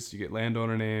boundaries. You get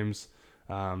landowner names,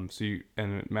 and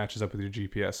it matches up with your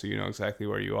GPS, so you know exactly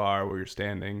where you are, where you're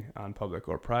standing on public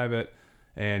or private.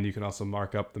 And you can also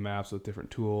mark up the maps with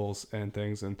different tools and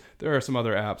things. And there are some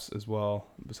other apps as well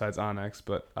besides Onyx,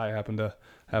 but I happen to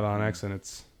have Onyx, and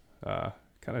it's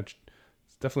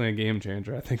it's definitely a game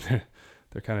changer. I think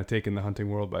they're kind of taking the hunting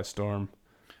world by storm.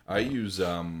 I use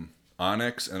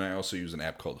Onyx, and I also use an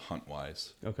app called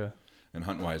Huntwise. Okay. And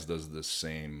Huntwise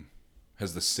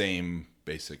has the same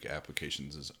basic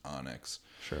applications as Onyx.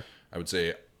 Sure. I would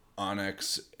say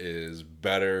Onyx is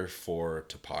better for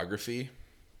topography,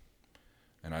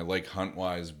 and I like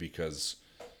Huntwise because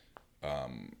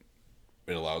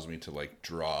it allows me to like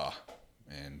draw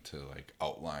and to like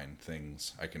outline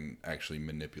things. I can actually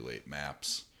manipulate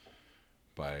maps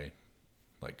by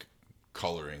like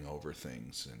coloring over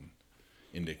things and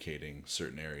indicating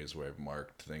certain areas where I've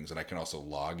marked things, and I can also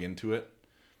log into it.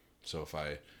 So if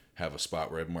I have a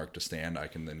spot where I've marked a stand, I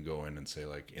can then go in and say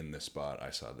like, in this spot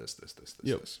I saw this,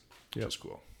 Yep. which Yep. is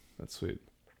cool. That's sweet.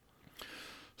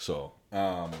 So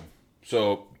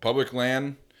so public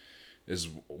land is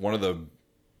one of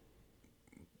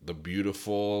the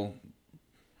beautiful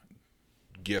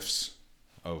gifts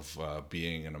of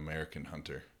being an American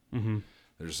hunter. Mm-hmm.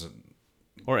 There's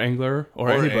Or angler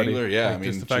or anybody. angler, yeah. Like, I mean,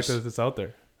 just the fact that it's out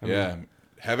there. I mean,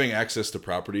 having access to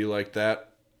property like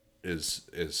that is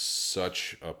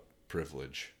such a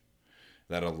privilege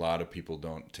that a lot of people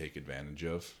don't take advantage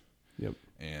of. Yep.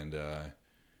 And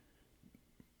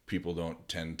people don't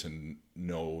tend to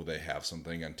know they have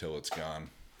something until it's gone.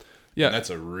 Yeah. And that's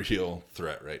a real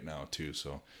threat right now too.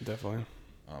 So Definitely.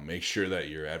 make sure that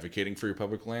you're advocating for your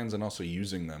public lands and also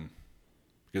using them,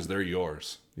 because they're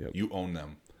yours. Yep. You own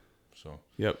them. So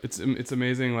Yep. It's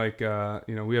amazing. Like,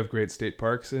 we have great state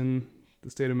parks in the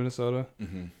state of Minnesota.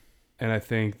 mm-hmm. And I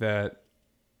think that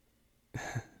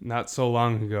not so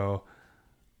long ago,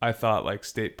 I thought like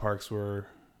state parks were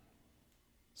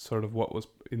sort of what was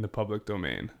in the public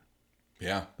domain.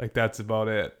 Yeah. Like that's about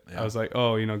it. Yeah. I was like,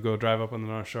 oh, go drive up on the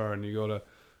North Shore and you go to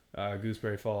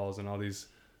Gooseberry Falls and all these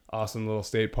awesome little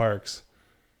state parks.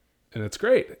 And it's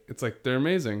great. It's like, they're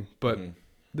amazing. But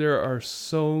there are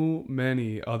so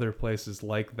many other places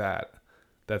like that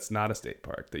that's not a state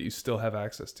park that you still have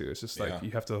access to. It's just like,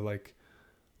 you have to like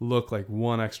look like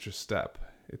one extra step.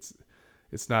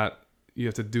 It's not, you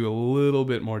have to do a little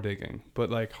bit more digging,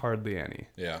 but like hardly any.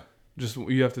 Yeah.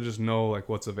 You have to just know like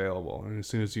what's available, and as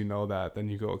soon as you know that, then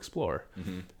you go explore,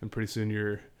 and pretty soon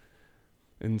you're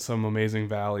in some amazing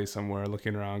valley somewhere,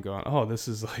 looking around, going, "Oh, this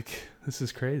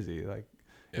is crazy!" Like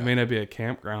it may not be a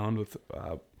campground with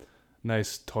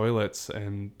nice toilets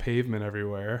and pavement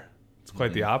everywhere. It's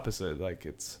quite the opposite. Like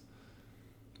it's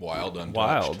wild, untouched.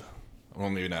 Wild. Well,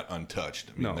 maybe not untouched.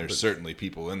 I mean, No, there's but certainly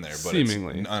people in there, but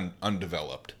seemingly. it's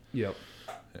undeveloped. Yep.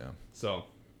 Yeah.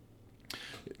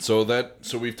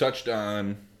 So we've touched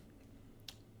on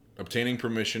obtaining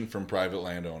permission from private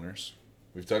landowners.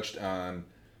 We've touched on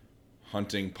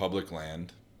hunting public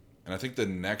land. And I think the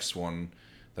next one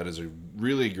that is a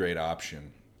really great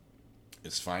option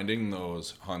is finding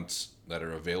those hunts that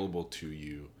are available to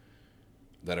you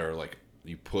that are like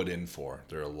you put in for.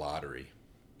 They're a lottery.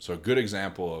 So a good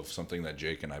example of something that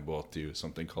Jake and I both do is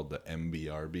something called the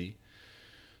MBRB.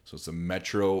 So it's the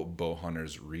Metro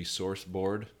Bowhunters Resource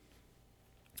Board.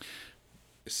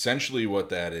 Essentially what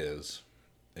that is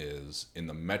in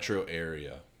the metro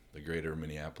area, the greater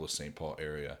Minneapolis-St. Paul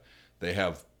area, they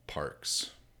have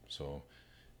parks. So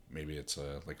maybe it's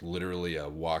like literally a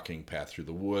walking path through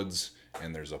the woods,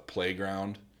 and there's a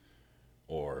playground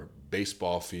or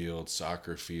baseball fields,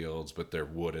 soccer fields, but they're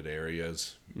wooded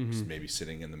areas, maybe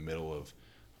sitting in the middle of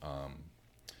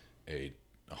a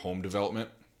home development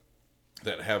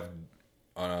that have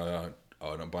an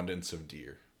abundance of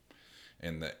deer.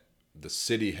 And that the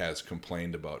city has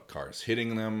complained about cars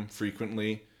hitting them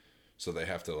frequently, so they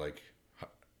have to like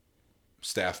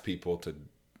staff people to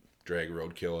drag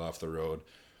roadkill off the road,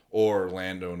 or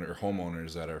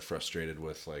homeowners that are frustrated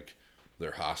with like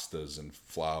their hostas and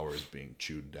flowers being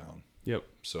chewed down. Yep.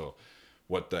 So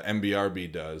what the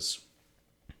MBRB does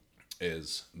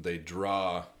is they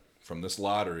draw from this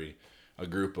lottery a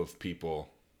group of people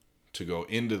to go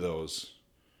into those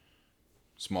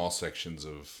small sections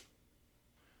of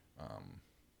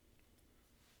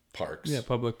parks. Yeah,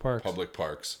 public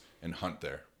parks. And hunt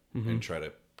there and try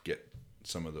to get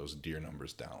some of those deer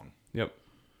numbers down. Yep.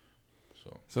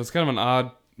 So it's kind of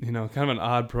an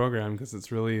odd program because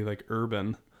it's really like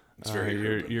urban. It's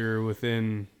very urban. You're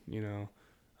within,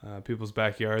 people's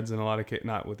backyards in a lot of cases,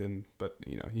 not within, but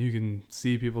you can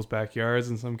see people's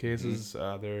backyards in some cases.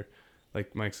 They're,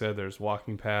 like Mike said, there's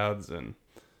walking paths and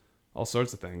all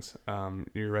sorts of things.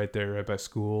 You're right there, right by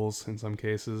schools in some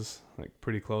cases, like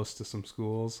pretty close to some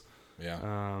schools.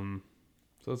 Yeah.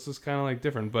 So it's just kind of like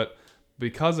different, but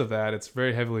because of that, it's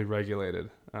very heavily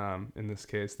regulated. In this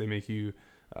case, they make you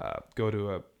go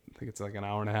to I think it's like an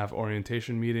hour and a half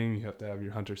orientation meeting. You have to have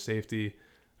your hunter safety.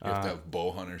 You have to have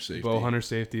bow hunter safety. Bow hunter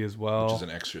safety as well, which is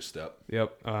an extra step.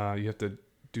 Yep. You have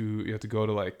to go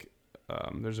to like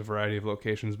there's a variety of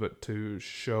locations, but to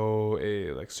show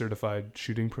a like certified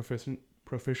shooting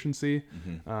proficiency,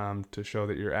 to show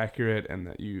that you're accurate and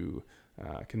that you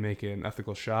can make an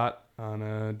ethical shot on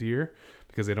a deer,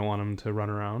 because they don't want them to run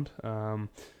around.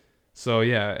 So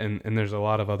yeah, and there's a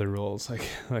lot of other rules, like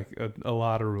a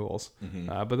lot of rules,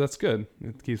 but that's good.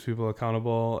 It keeps people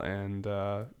accountable and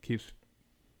keeps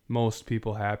most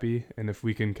people happy. And if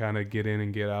we can kind of get in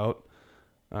and get out,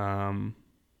 I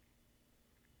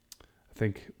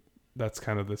think that's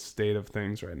kind of the state of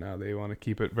things right now. They want to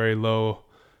keep it very low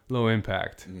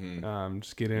impact.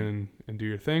 Just get in and do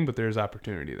your thing, but there's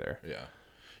opportunity there. Yeah.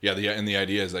 And the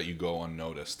idea is that you go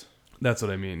unnoticed. That's what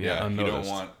I mean. Yeah.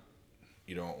 Unnoticed.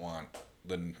 You don't want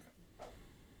then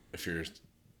if you're,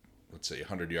 let's say,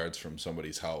 100 yards from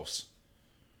somebody's house,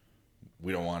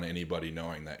 we don't want anybody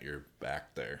knowing that you're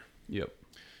back there. Yep.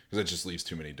 Because it just leaves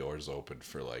too many doors open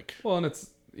for like. Well, and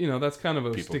it's that's kind of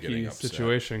a sticky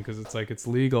situation because it's like it's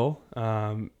legal.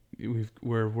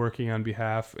 We're working on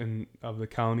behalf of the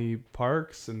county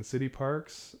parks and the city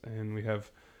parks, and we have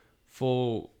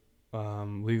full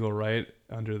legal right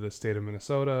under the state of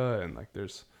Minnesota, and like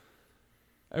there's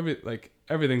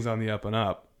everything's on the up and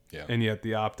up. Yeah. And yet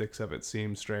the optics of it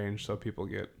seem strange, so people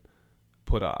get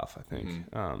put off, I think.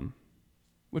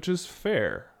 Which is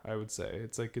fair, I would say.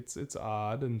 It's like it's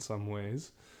odd in some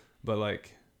ways, but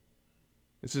like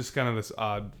it's just kind of this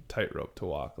odd tightrope to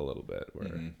walk a little bit, where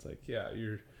it's like, yeah,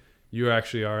 you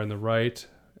actually are in the right,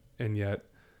 and yet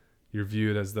you're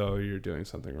viewed as though you're doing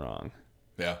something wrong.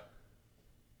 Yeah.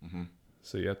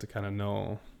 So you have to kind of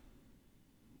know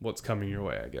what's coming your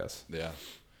way, I guess. Yeah.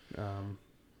 I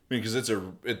mean, because it's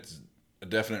a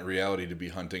definite reality to be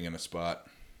hunting in a spot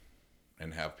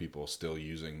and have people still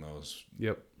using those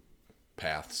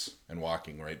paths and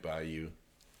walking right by you.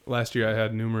 Last year, I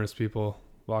had numerous people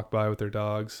walk by with their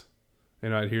dogs,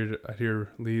 and I'd hear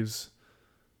leaves,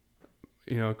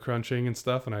 crunching and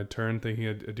stuff, and I'd turn thinking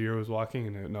a deer was walking,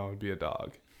 and it would be a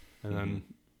dog, and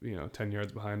then 10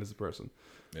 yards behind is a person.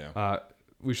 Yeah.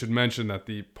 We should mention that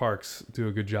the parks do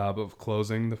a good job of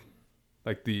closing the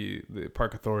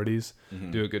park authorities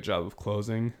do a good job of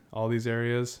closing all these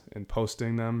areas and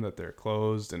posting them that they're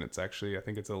closed, and it's actually, I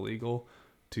think it's illegal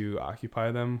to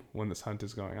occupy them when this hunt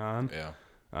is going on. Yeah.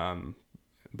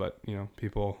 But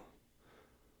people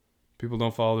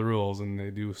don't follow the rules, and they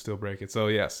do still break it. So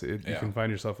yes, you can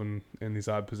find yourself in these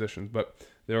odd positions, but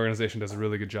the organization does a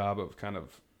really good job of kind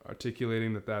of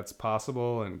articulating that that's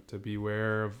possible, and to be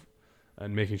aware of,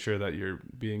 and making sure that you're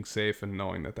being safe, and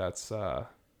knowing that that's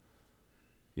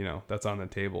that's on the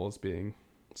table as being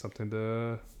something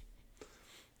to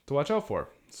watch out for.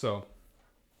 So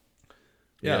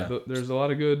there's a lot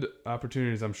of good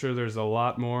opportunities. I'm sure there's a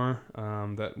lot more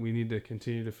that we need to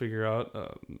continue to figure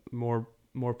out. More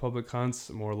public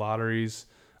hunts, more lotteries.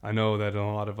 I know that in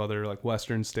a lot of other like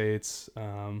Western states,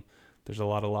 There's a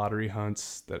lot of lottery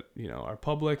hunts that are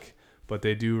public, but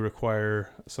they do require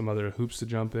some other hoops to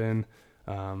jump in.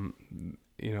 And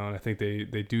I think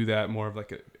they do that more of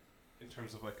like in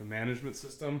terms of like a management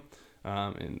system,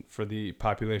 and for the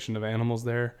population of animals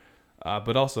there,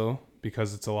 but also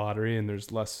because it's a lottery and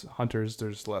there's less hunters,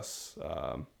 there's less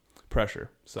pressure.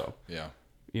 So Yeah.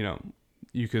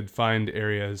 You could find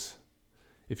areas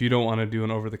if you don't want to do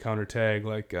an over-the-counter tag,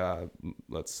 like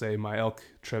let's say my elk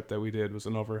trip that we did was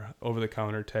an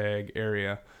over-the-counter tag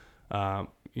area.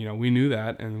 We knew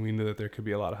that, and we knew that there could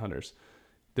be a lot of hunters.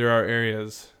 There are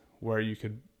areas where you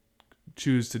could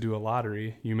choose to do a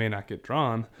lottery. You may not get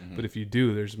drawn, but if you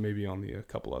do, there's maybe only a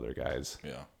couple other guys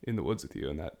in the woods with you,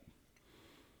 and that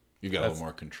you got a little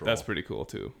more control. That's pretty cool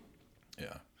too.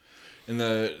 Yeah, and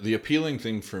the appealing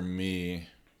thing for me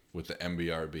with the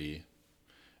MBRB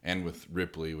and with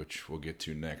Ripley, which we'll get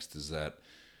to next, is that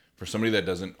for somebody that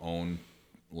doesn't own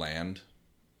land,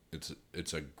 it's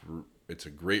a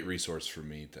great resource for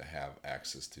me to have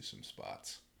access to some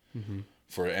spots.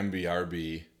 For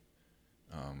MBRB,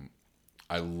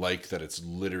 I like that it's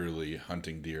literally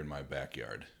hunting deer in my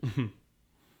backyard.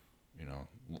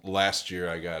 Last year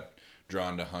I got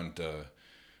drawn to hunt a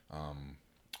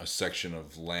section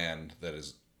of land that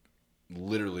is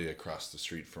literally across the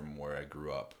street from where I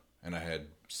grew up, and I had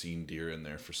seen deer in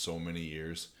there for so many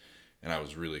years, and I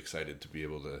was really excited to be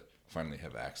able to finally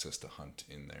have access to hunt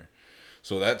in there.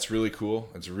 So that's really cool.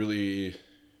 It's a really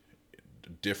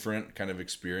different kind of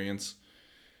experience.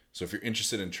 So if you're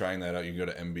interested in trying that out, you can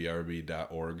go to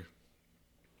mbrb.org,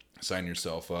 sign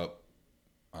yourself up,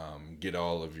 get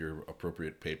all of your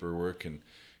appropriate paperwork, and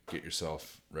get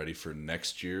yourself ready for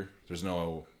next year. There's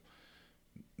no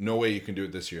way you can do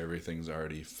it this year. Everything's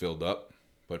already filled up.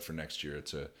 But for next year,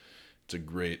 it's a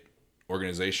great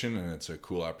organization, and it's a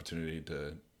cool opportunity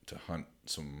to hunt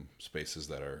some spaces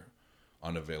that are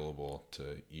unavailable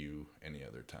to you any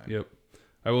other time. Yep.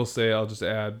 I will say, I'll just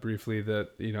add briefly that,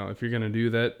 if you're going to do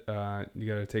that, you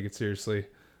got to take it seriously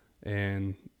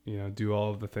and, do all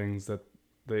of the things that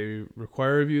they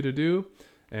require of you to do,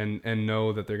 and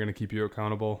know that they're going to keep you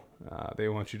accountable. They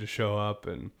want you to show up,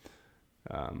 and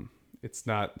it's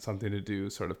not something to do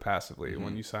sort of passively.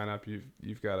 When you sign up,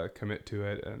 you've got to commit to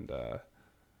it. And I'll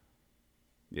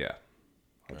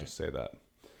just say that.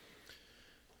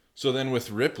 So then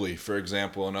with Ripley, for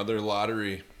example, another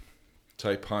lottery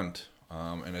type hunt,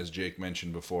 and as Jake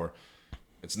mentioned before,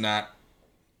 it's not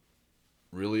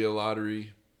really a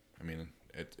lottery. I mean,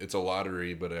 it's a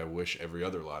lottery, but I wish every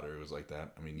other lottery was like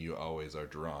that. I mean, you always are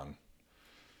drawn.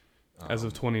 As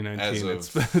of 2019.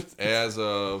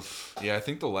 I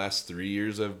think the last 3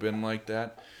 years have been like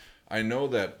that. I know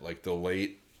that like the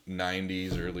late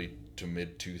 90s, early to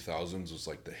mid 2000s was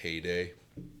like the heyday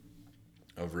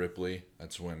of Ripley.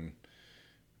 That's when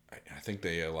I think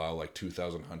they allow like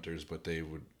 2,000 hunters, but they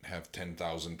would have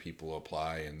 10,000 people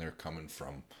apply, and they're coming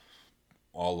from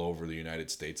all over the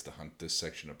United States to hunt this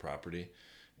section of property.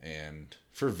 And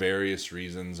for various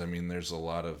reasons, I mean, there's a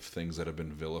lot of things that have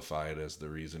been vilified as the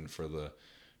reason for the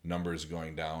numbers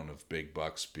going down of big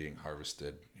bucks being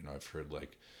harvested. I've heard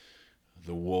like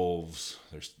the wolves,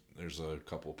 there's a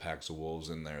couple packs of wolves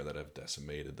in there that have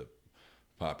decimated the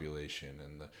population,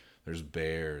 and there's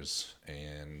bears,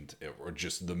 or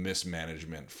just the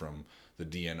mismanagement from the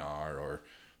DNR or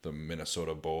the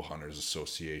Minnesota Bow Hunters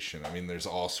Association. I mean, there's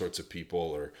all sorts of people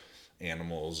or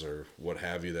animals or what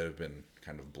have you that have been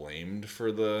kind of blamed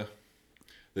for the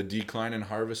decline in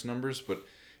harvest numbers. But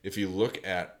if you look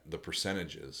at the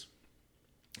percentages,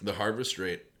 the harvest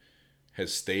rate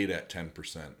has stayed at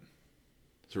 10%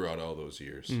 throughout all those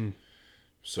years.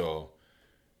 So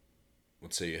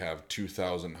let's say you have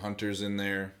 2,000 hunters in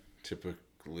there.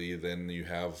 Typically, then you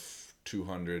have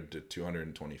 200 to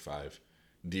 225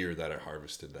 deer that are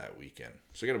harvested that weekend.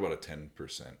 So you get about a 10%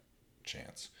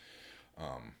 chance,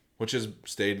 which has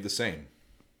stayed the same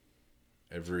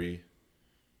every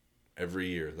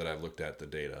year that I've looked at the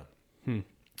data.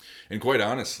 And quite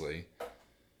honestly,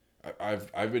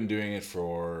 I've been doing it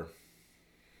for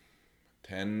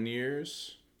 10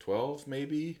 years, 12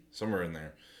 maybe, somewhere in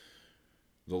there.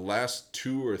 The last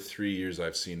 2 or 3 years,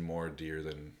 I've seen more deer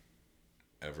than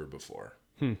ever before.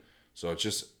 So it's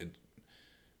just,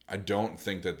 I don't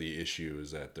think that the issue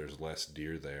is that there's less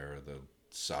deer there, or the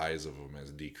size of them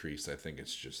has decreased. I think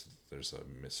it's just there's a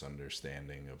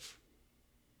misunderstanding of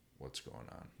what's going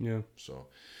on. Yeah. So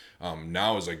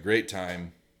now is a great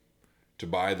time to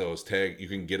buy those tags. You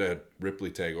can get a Ripley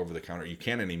tag over the counter. You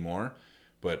can't anymore,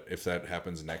 but if that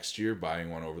happens next year, buying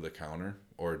one over the counter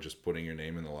or just putting your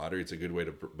name in the lottery, it's a good way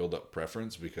to build up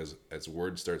preference, because as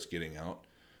word starts getting out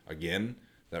again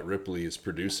that Ripley is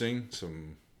producing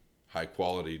some high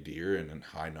quality deer and in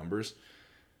high numbers,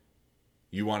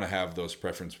 you want to have those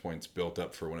preference points built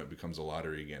up for when it becomes a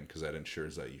lottery again, because that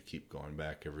ensures that you keep going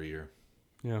back every year.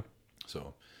 Yeah.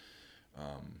 So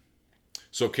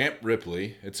Camp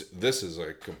Ripley, this is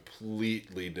a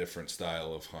completely different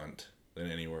style of hunt than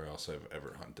anywhere else I've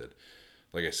ever hunted.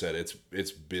 Like I said,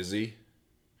 it's busy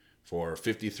for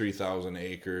 53,000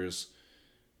 acres,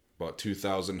 about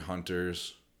 2,000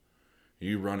 hunters.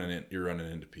 You're running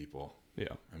into people.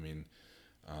 Yeah. I mean,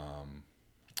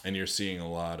 and you're seeing a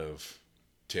lot of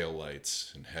tail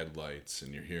lights and headlights,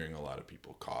 and you're hearing a lot of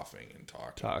people coughing and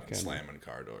talking. And slamming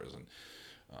car doors, and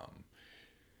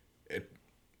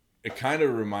it kind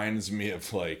of reminds me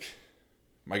of, like,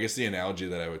 I guess the analogy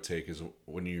that I would take is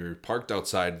when you're parked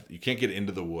outside, you can't get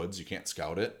into the woods, you can't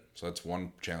scout it. So that's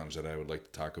one challenge that I would like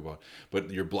to talk about. But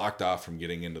you're blocked off from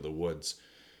getting into the woods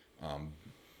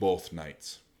both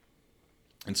nights.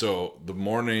 And so the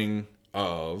morning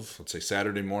of, let's say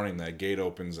Saturday morning, that gate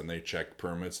opens and they check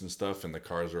permits and stuff, and the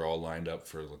cars are all lined up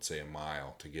for, let's say, a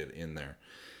mile to get in there.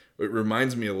 It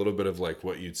reminds me a little bit of like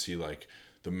what you'd see like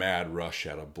the mad rush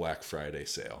at a Black Friday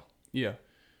sale. Yeah.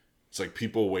 It's like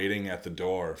people waiting at the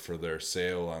door for their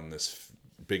sale on this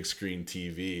big screen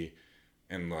TV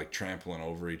and like trampling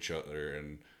over each other,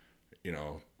 and, you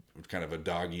know, kind of a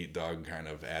dog eat dog kind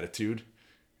of attitude.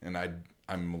 And I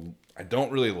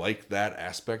don't really like that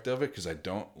aspect of it, because I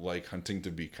don't like hunting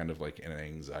to be kind of like an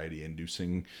anxiety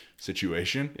inducing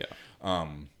situation. Yeah.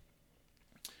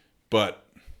 But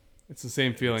it's the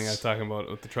same feeling I was talking about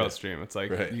with the trout stream. It's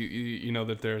like, right. you know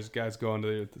that there's guys going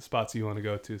to the spots you want to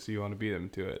go to, so you want to beat them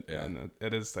to it. Yeah. And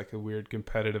it is like a weird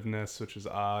competitiveness, which is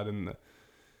odd in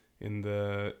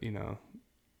the you know,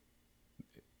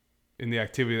 in the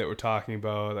activity that we're talking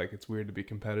about. Like, it's weird to be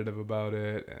competitive about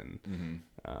it, and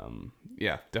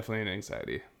yeah, definitely an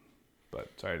anxiety. But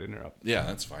sorry to interrupt. Yeah,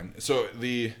 that's fine. So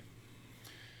I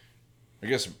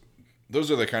guess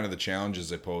those are the kind of the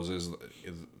challenges it poses.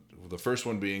 The first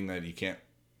one being that you can't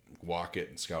walk it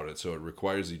and scout it, so it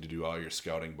requires you to do all your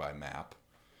scouting by map.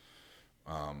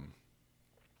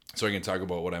 So I can talk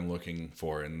about what I'm looking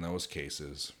for in those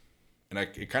cases, and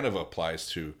it kind of applies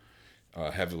to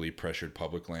heavily pressured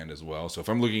public land as well. So if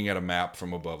I'm looking at a map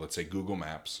from above, let's say Google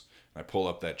Maps, and I pull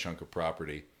up that chunk of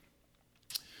property,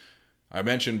 I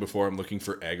mentioned before I'm looking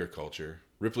for agriculture.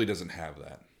 Ripley doesn't have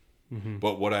that. Mm-hmm.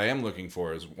 But what I am looking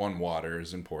for is, one, water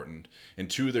is important, and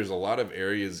two, there's a lot of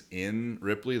areas in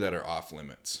Ripley that are off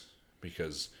limits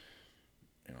because,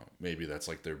 you know, maybe that's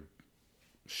like their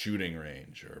shooting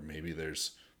range, or maybe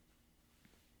there's,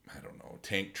 I don't know,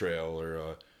 tank trail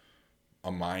or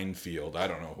a minefield. I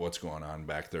don't know what's going on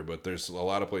back there, but there's a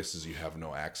lot of places you have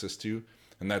no access to,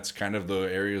 and that's kind of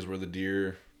the areas where the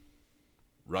deer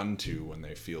run to when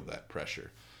they feel that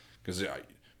pressure, because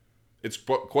it's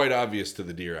quite obvious to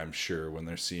the deer, I'm sure, when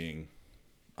they're seeing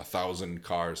 1,000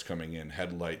 cars coming in,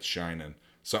 headlights shining,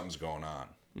 something's going on.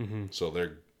 Mm-hmm. So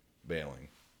they're bailing.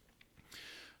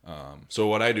 So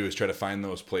what I do is try to find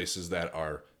those places that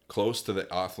are close to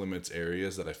the off-limits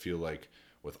areas that I feel like,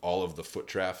 with all of the foot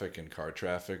traffic and car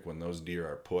traffic, when those deer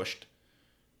are pushed,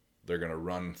 they're going to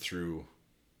run through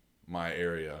my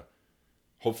area,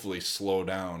 hopefully slow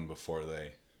down before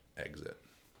they exit.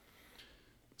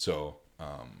 So,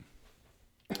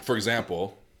 for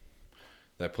example,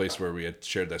 that place where we had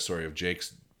shared that story of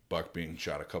Jake's buck being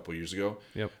shot a couple years ago.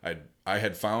 Yep. I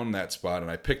had found that spot,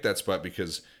 and I picked that spot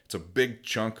because it's a big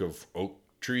chunk of oak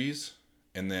trees,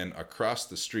 and then across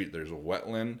the street there's a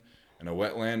wetland,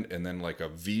 and then like a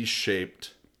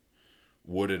V-shaped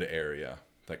wooded area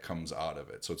that comes out of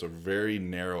it. So it's a very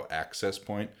narrow access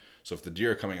point. So if the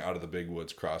deer are coming out of the big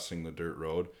woods crossing the dirt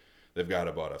road, they've got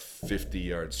about a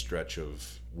 50-yard stretch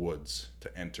of woods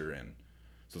to enter in.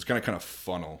 So it's kind of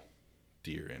funnel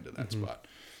deer into that spot.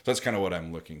 So that's kind of what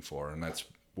I'm looking for, and that's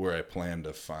where I plan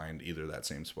to find either that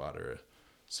same spot or a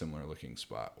similar looking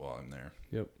spot while I'm there.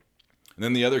 Yep. And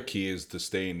then the other key is to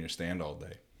stay in your stand all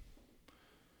day,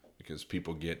 because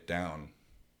people get down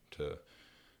to,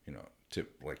 you know, to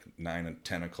like 9 and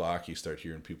 10 o'clock, you start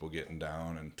hearing people getting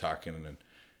down and talking and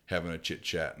having a chit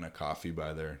chat and a coffee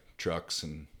by their trucks,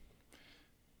 and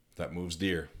that moves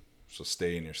deer. So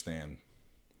stay in your stand.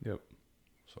 Yep.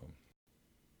 So.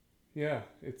 Yeah,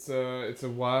 it's a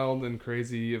wild and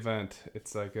crazy event.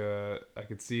 It's like I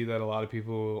could see that a lot of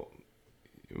people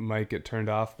might get turned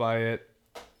off by it,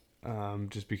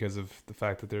 just because of the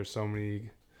fact that there's so many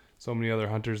other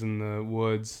hunters in the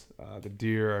woods. The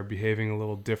deer are behaving a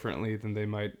little differently than they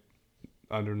might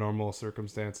under normal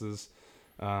circumstances,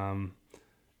 and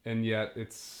yet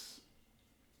it's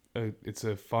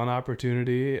a fun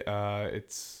opportunity.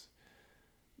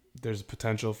 There's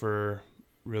potential for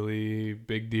really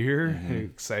big deer,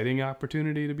 exciting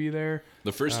opportunity to be there.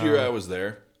 The first year I was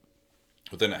there,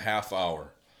 within a half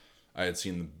hour, I had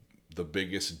seen the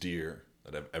biggest deer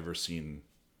that I've ever seen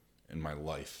in my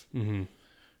life.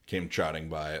 Came trotting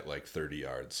by at like 30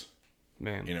 yards.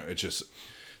 Man. You know, it's just,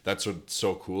 that's what's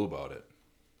so cool about it.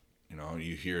 You know,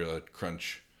 you hear a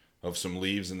crunch of some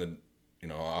leaves in the, you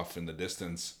know, off in the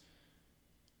distance.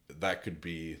 That could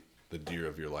be the deer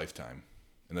of your lifetime.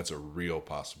 And that's a real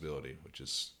possibility, which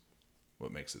is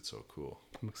what makes it so cool.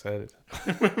 I'm excited.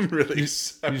 I'm really You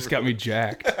just got me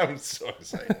jacked. I'm so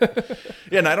excited.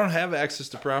 Yeah, and I don't have access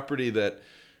to property that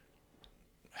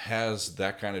has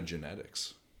that kind of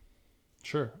genetics.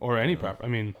 Sure. Or any property. I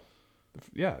mean,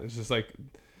 yeah, it's just like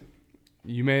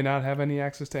you may not have any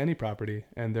access to any property.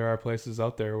 And there are places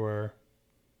out there where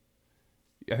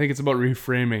I think it's about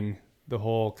reframing the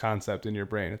whole concept in your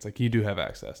brain. It's like you do have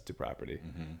access to property.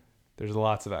 There's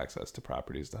lots of access to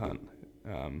properties to hunt.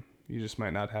 You just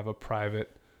might not have a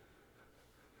private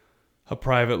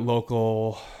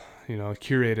local, you know,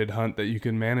 curated hunt that you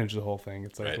can manage the whole thing.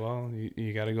 It's like, Right. well,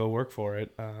 you got to go work for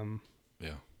it.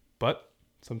 Yeah. But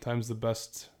sometimes the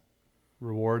best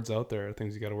rewards out there are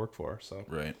things you got to work for. So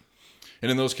Right. And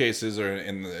in those cases,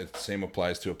 the same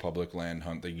applies to a public land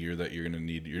hunt, the gear that you're going to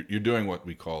need. You're doing what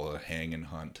we call a hang and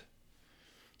hunt.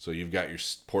 So you've got your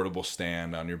portable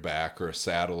stand on your back or a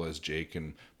saddle, as Jake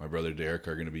and my brother Derek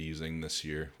are going to be using this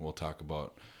year. We'll talk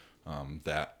about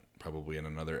that probably in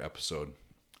another episode.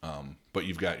 But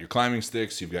you've got your climbing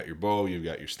sticks, you've got your bow, you've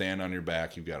got your stand on your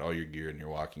back, you've got all your gear, and you're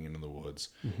walking into the woods,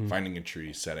 finding a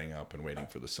tree, setting up, and waiting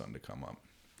for the sun to come up.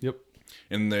 Yep.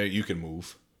 And there you can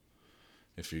move.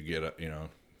 If you get,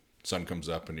 sun comes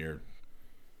up and you're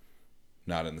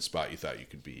not in the spot you thought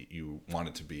you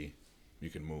wanted to be,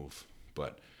 you can move.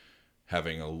 But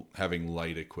having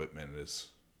light equipment is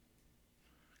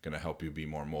going to help you be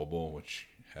more mobile, which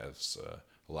has a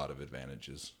lot of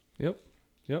advantages. Yep.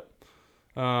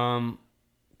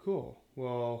 Cool.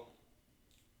 Well,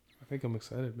 I think I'm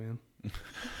excited, man. Yeah.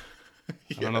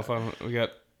 I don't know if we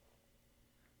got,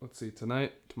 let's see,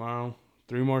 tonight, tomorrow,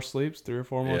 3 or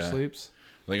 4 more sleeps.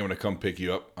 I think I'm going to come pick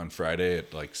you up on Friday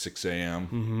at like 6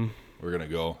 a.m. We're going to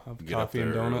go Have get coffee up there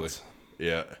and donuts. early.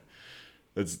 Yeah.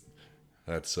 That's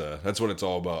what it's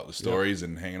all about. The stories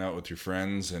and hanging out with your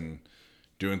friends and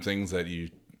doing things that you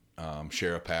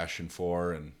share a passion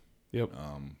for. And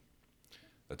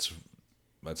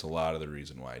that's a lot of the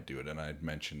reason why I do it. And I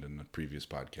mentioned in the previous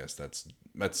podcast,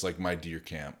 that's like my deer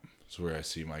camp. It's where I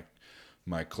see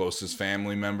my closest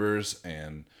family members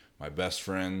and my best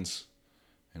friends,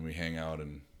 and we hang out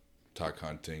and talk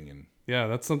hunting. And yeah,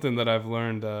 that's something that I've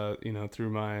learned, through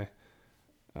my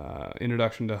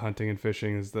introduction to hunting and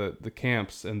fishing, is that the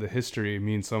camps and the history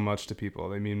mean so much to people.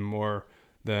 They mean more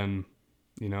than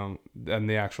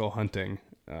the actual hunting,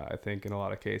 I think, in a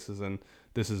lot of cases. And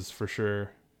this is for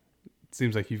sure. It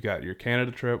seems like you've got your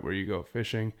Canada trip where you go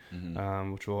fishing,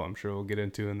 which I'm sure we'll get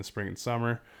into in the spring and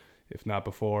summer, if not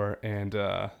before. And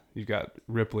you've got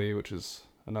Ripley, which is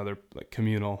another like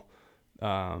communal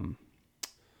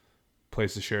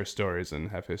place to share stories and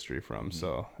have history from.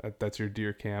 So that's your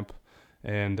deer camp.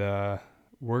 And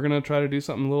we're gonna try to do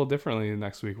something a little differently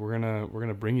next week. We're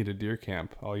gonna bring you to deer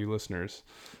camp, all you listeners.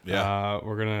 Yeah.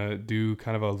 We're gonna do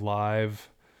kind of a live,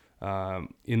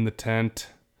 in the tent,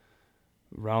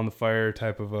 around the fire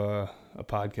type of a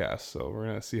podcast. So we're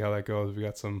gonna see how that goes. We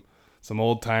got some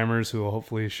old timers who will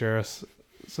hopefully share us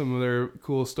some of their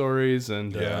cool stories,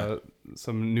 and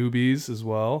some newbies as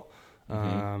well.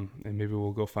 And maybe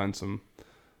we'll go find some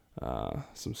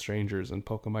strangers and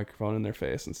poke a microphone in their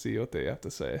face and see what they have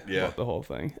to say about the whole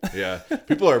thing. Yeah.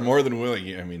 People are more than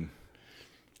willing. I mean,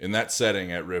 in that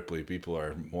setting at Ripley, people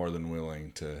are more than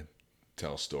willing to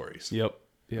tell stories. Yep.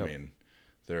 I mean,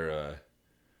 they're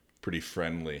pretty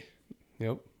friendly.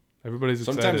 Yep. Everybody's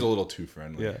excited. Sometimes a little too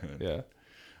friendly. Yeah.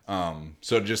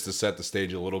 So just to set the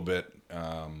stage a little bit,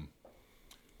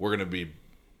 we're going to be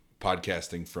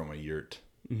podcasting from a yurt.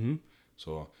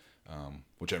 So,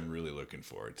 which I'm really looking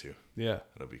forward to. Yeah.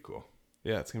 That'll be cool.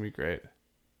 Yeah, it's going to be great.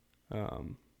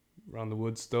 Around the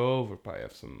wood stove, we'll probably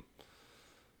have some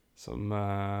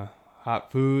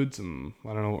hot foods, and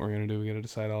I don't know what we're going to do. We got to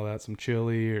decide all that. Some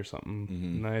chili or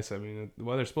something nice. I mean, the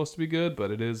weather's supposed to be good,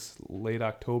 but it is late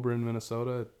October in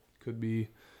Minnesota. It could be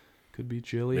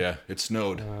chilly. Yeah, it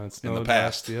snowed, it snowed in the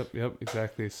past. Yep,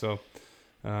 exactly. So,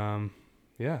 I'm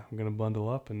going to bundle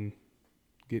up and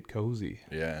get cozy.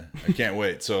 Yeah, I can't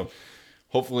wait. So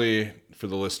hopefully for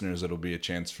the listeners, it'll be a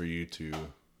chance for you to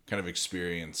kind of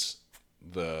experience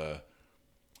the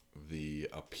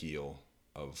appeal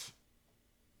of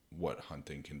what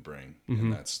hunting can bring. Mm-hmm.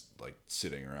 And that's like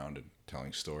sitting around and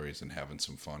telling stories and having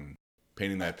some fun.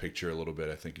 Painting that picture a little bit,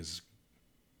 I think, is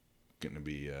going to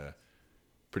be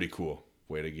pretty cool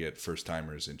way to get first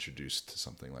timers introduced to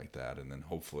something like that. And then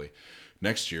hopefully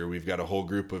next year we've got a whole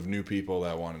group of new people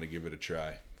that wanted to give it a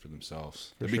try for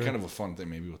themselves. It'd be kind of a fun thing.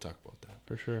 Maybe we'll talk about that.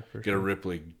 For sure. Get a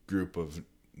Ripley group of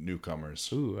newcomers.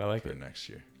 Ooh, I like for it. Next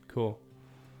year. Cool.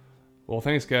 Well,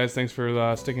 thanks, guys. Thanks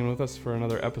for sticking with us for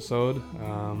another episode.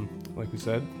 Like we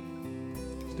said,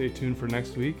 stay tuned for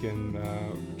next week, and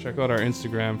check out our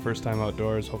Instagram, First Time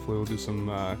Outdoors. Hopefully we'll do some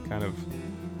kind of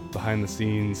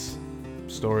behind-the-scenes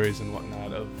stories and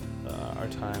whatnot of our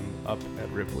time up at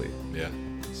Ripley. Yeah.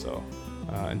 So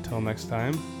until next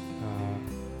time,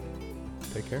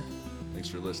 take care. Thanks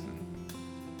for listening.